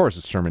 of course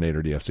it's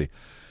Terminator DFC.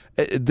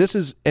 this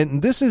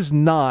is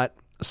not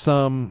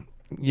some,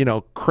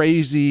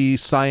 crazy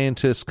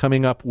scientist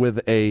coming up with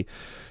a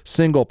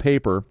single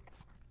paper.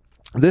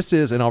 This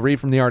is, and I'll read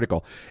from the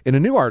article. In a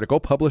new article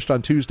published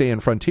on Tuesday in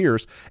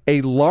Frontiers,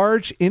 a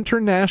large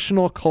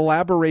international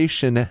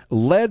collaboration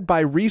led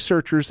by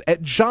researchers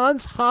at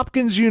Johns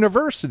Hopkins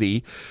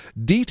University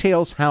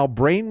details how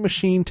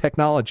brain-machine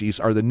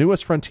technologies are the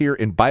newest frontier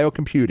in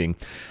biocomputing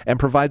and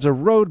provides a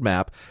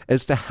roadmap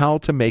as to how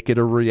to make it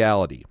a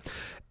reality.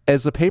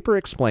 As the paper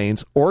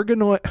explains,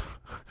 God,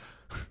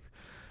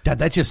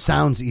 that just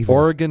sounds evil.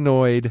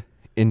 Organoid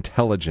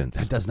intelligence.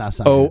 That does not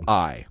sound good.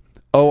 OI.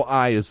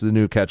 OI is the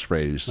new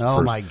catchphrase.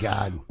 Oh, my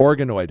God.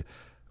 Organoid.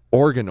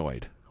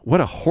 What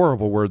a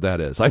horrible word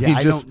that is.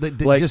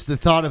 Just the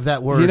thought of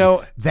that word,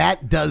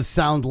 that does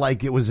sound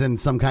like it was in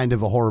some kind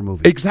of a horror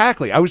movie.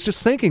 Exactly. I was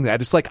just thinking that.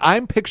 It's like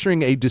I'm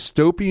picturing a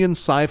dystopian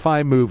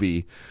sci-fi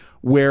movie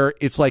where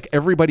it's like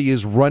everybody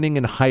is running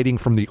and hiding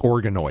from the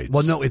organoids.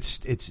 Well, no, it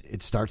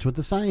starts with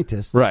the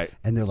scientists. Right.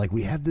 And they're like,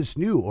 we have this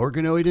new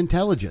organoid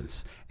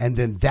intelligence. And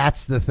then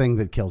that's the thing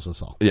that kills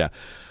us all. Yeah.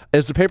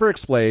 As the paper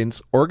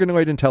explains,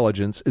 organoid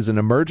intelligence is an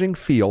emerging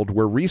field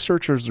where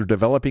researchers are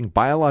developing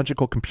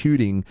biological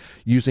computing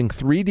using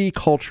 3D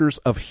cultures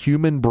of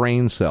human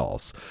brain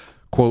cells,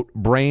 quote,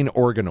 brain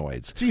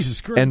organoids. Jesus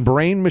Christ. And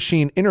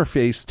brain-machine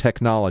interface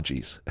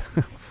technologies.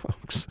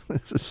 Folks,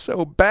 this is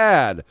so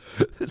bad.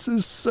 This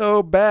is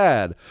so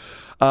bad.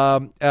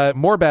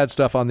 More bad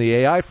stuff on the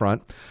AI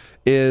front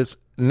is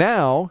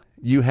now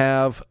you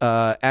have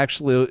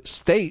actually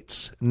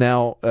states,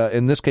 now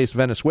in this case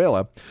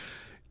Venezuela,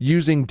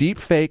 using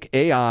deepfake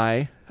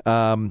AI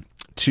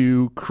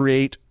to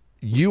create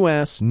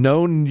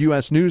known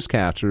U.S.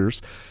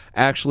 newscasters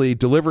actually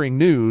delivering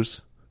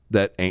news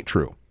that ain't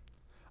true.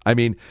 I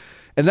mean,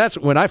 and that's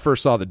when I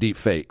first saw the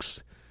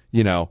deepfakes,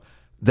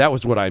 that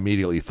was what I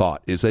immediately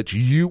thought, is that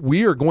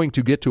we are going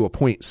to get to a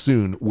point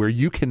soon where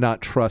you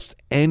cannot trust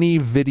any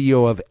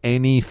video of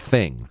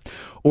anything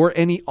or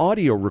any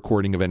audio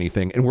recording of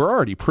anything, and we're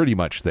already pretty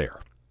much there.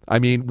 I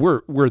mean,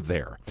 we're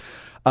there.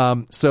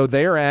 So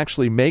they are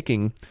actually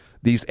making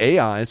these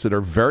AIs that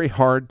are very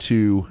hard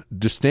to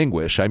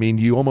distinguish. I mean,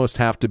 you almost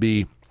have to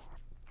be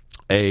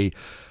a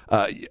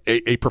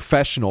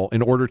professional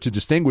in order to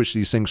distinguish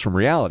these things from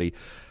reality.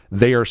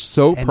 They are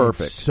so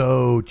perfect. It's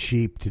so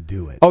cheap to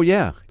do it. Oh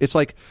yeah, it's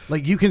like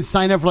you can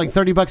sign up for like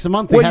 $30 a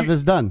month to have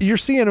this done. You're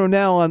seeing them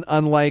now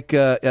on like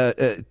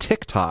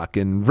TikTok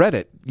and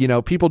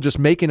Reddit. People just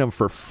making them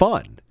for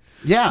fun.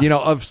 Yeah,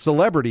 of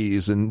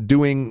celebrities and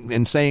doing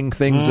and saying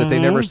things that they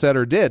never said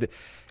or did.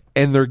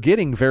 And they're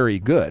getting very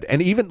good.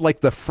 And even like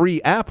the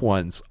free app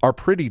ones are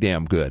pretty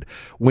damn good.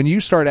 When you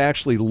start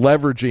actually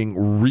leveraging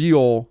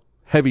real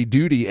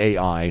heavy-duty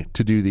AI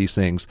to do these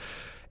things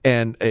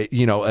and,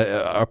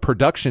 a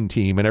production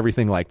team and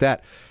everything like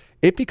that,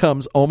 it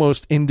becomes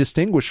almost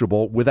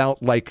indistinguishable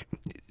without like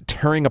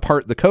tearing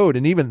apart the code.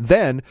 And even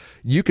then,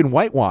 you can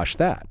whitewash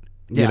that,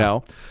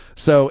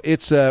 So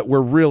it's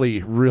we're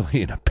really,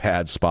 really in a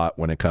bad spot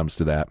when it comes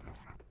to that.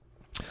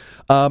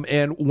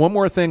 And one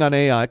more thing on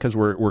AI, because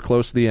we're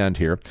close to the end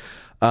here.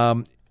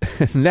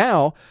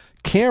 Now,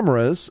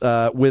 cameras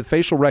with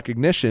facial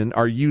recognition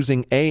are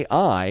using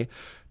AI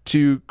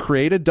to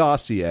create a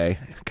dossier.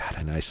 God,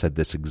 and I said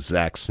this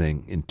exact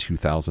thing in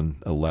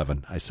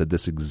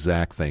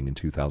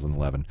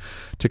 2011.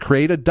 To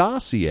create a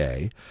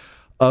dossier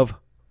of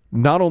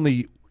not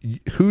only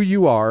who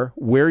you are,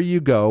 where you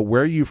go,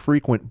 where you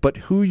frequent, but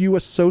who you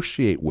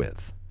associate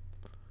with.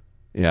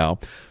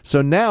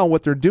 So now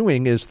what they're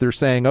doing is they're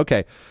saying,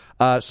 okay,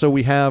 so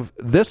we have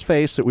this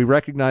face that we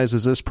recognize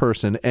as this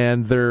person,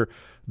 and they're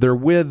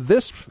with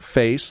this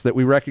face that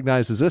we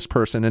recognize as this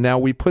person, and now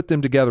we put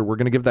them together. We're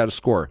going to give that a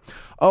score.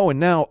 Oh, and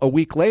now a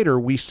week later,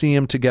 we see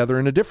them together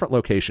in a different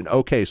location.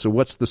 Okay, so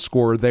what's the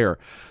score there?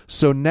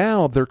 So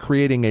now they're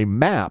creating a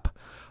map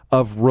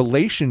of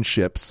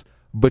relationships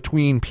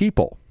between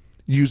people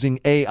using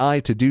AI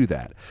to do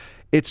that.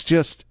 It's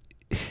just...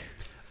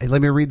 Hey,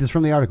 let me read this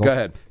from the article. Go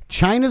ahead.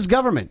 China's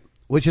government,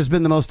 which has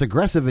been the most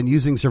aggressive in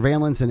using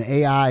surveillance and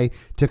AI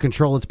to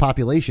control its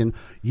population,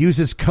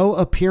 uses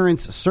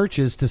co-appearance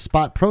searches to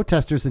spot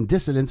protesters and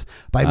dissidents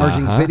by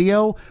merging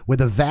video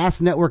with a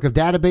vast network of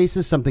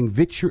databases, something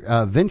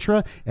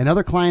Vintra and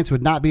other clients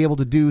would not be able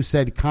to do,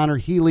 said Connor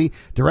Healy,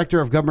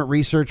 director of government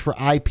research for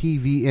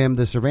IPVM,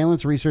 the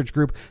surveillance research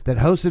group that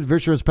hosted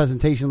Vintra's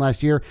presentation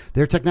last year.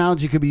 Their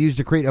technology could be used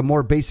to create a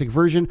more basic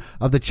version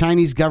of the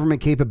Chinese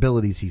government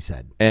capabilities, he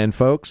said. And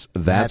folks,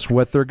 that's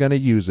what they're going to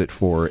use it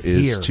for,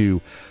 is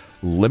to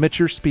limit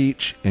your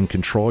speech and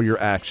control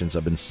your actions.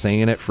 I've been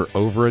saying it for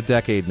over a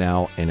decade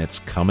now, and it's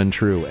coming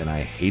true, and I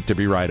hate to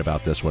be right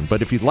about this one.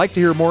 But if you'd like to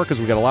hear more, because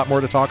we got a lot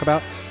more to talk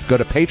about, go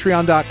to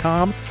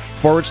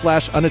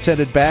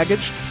patreon.com/unattended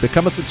baggage.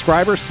 Become a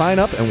subscriber, sign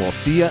up, and we'll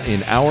see you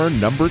in hour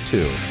number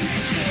 2.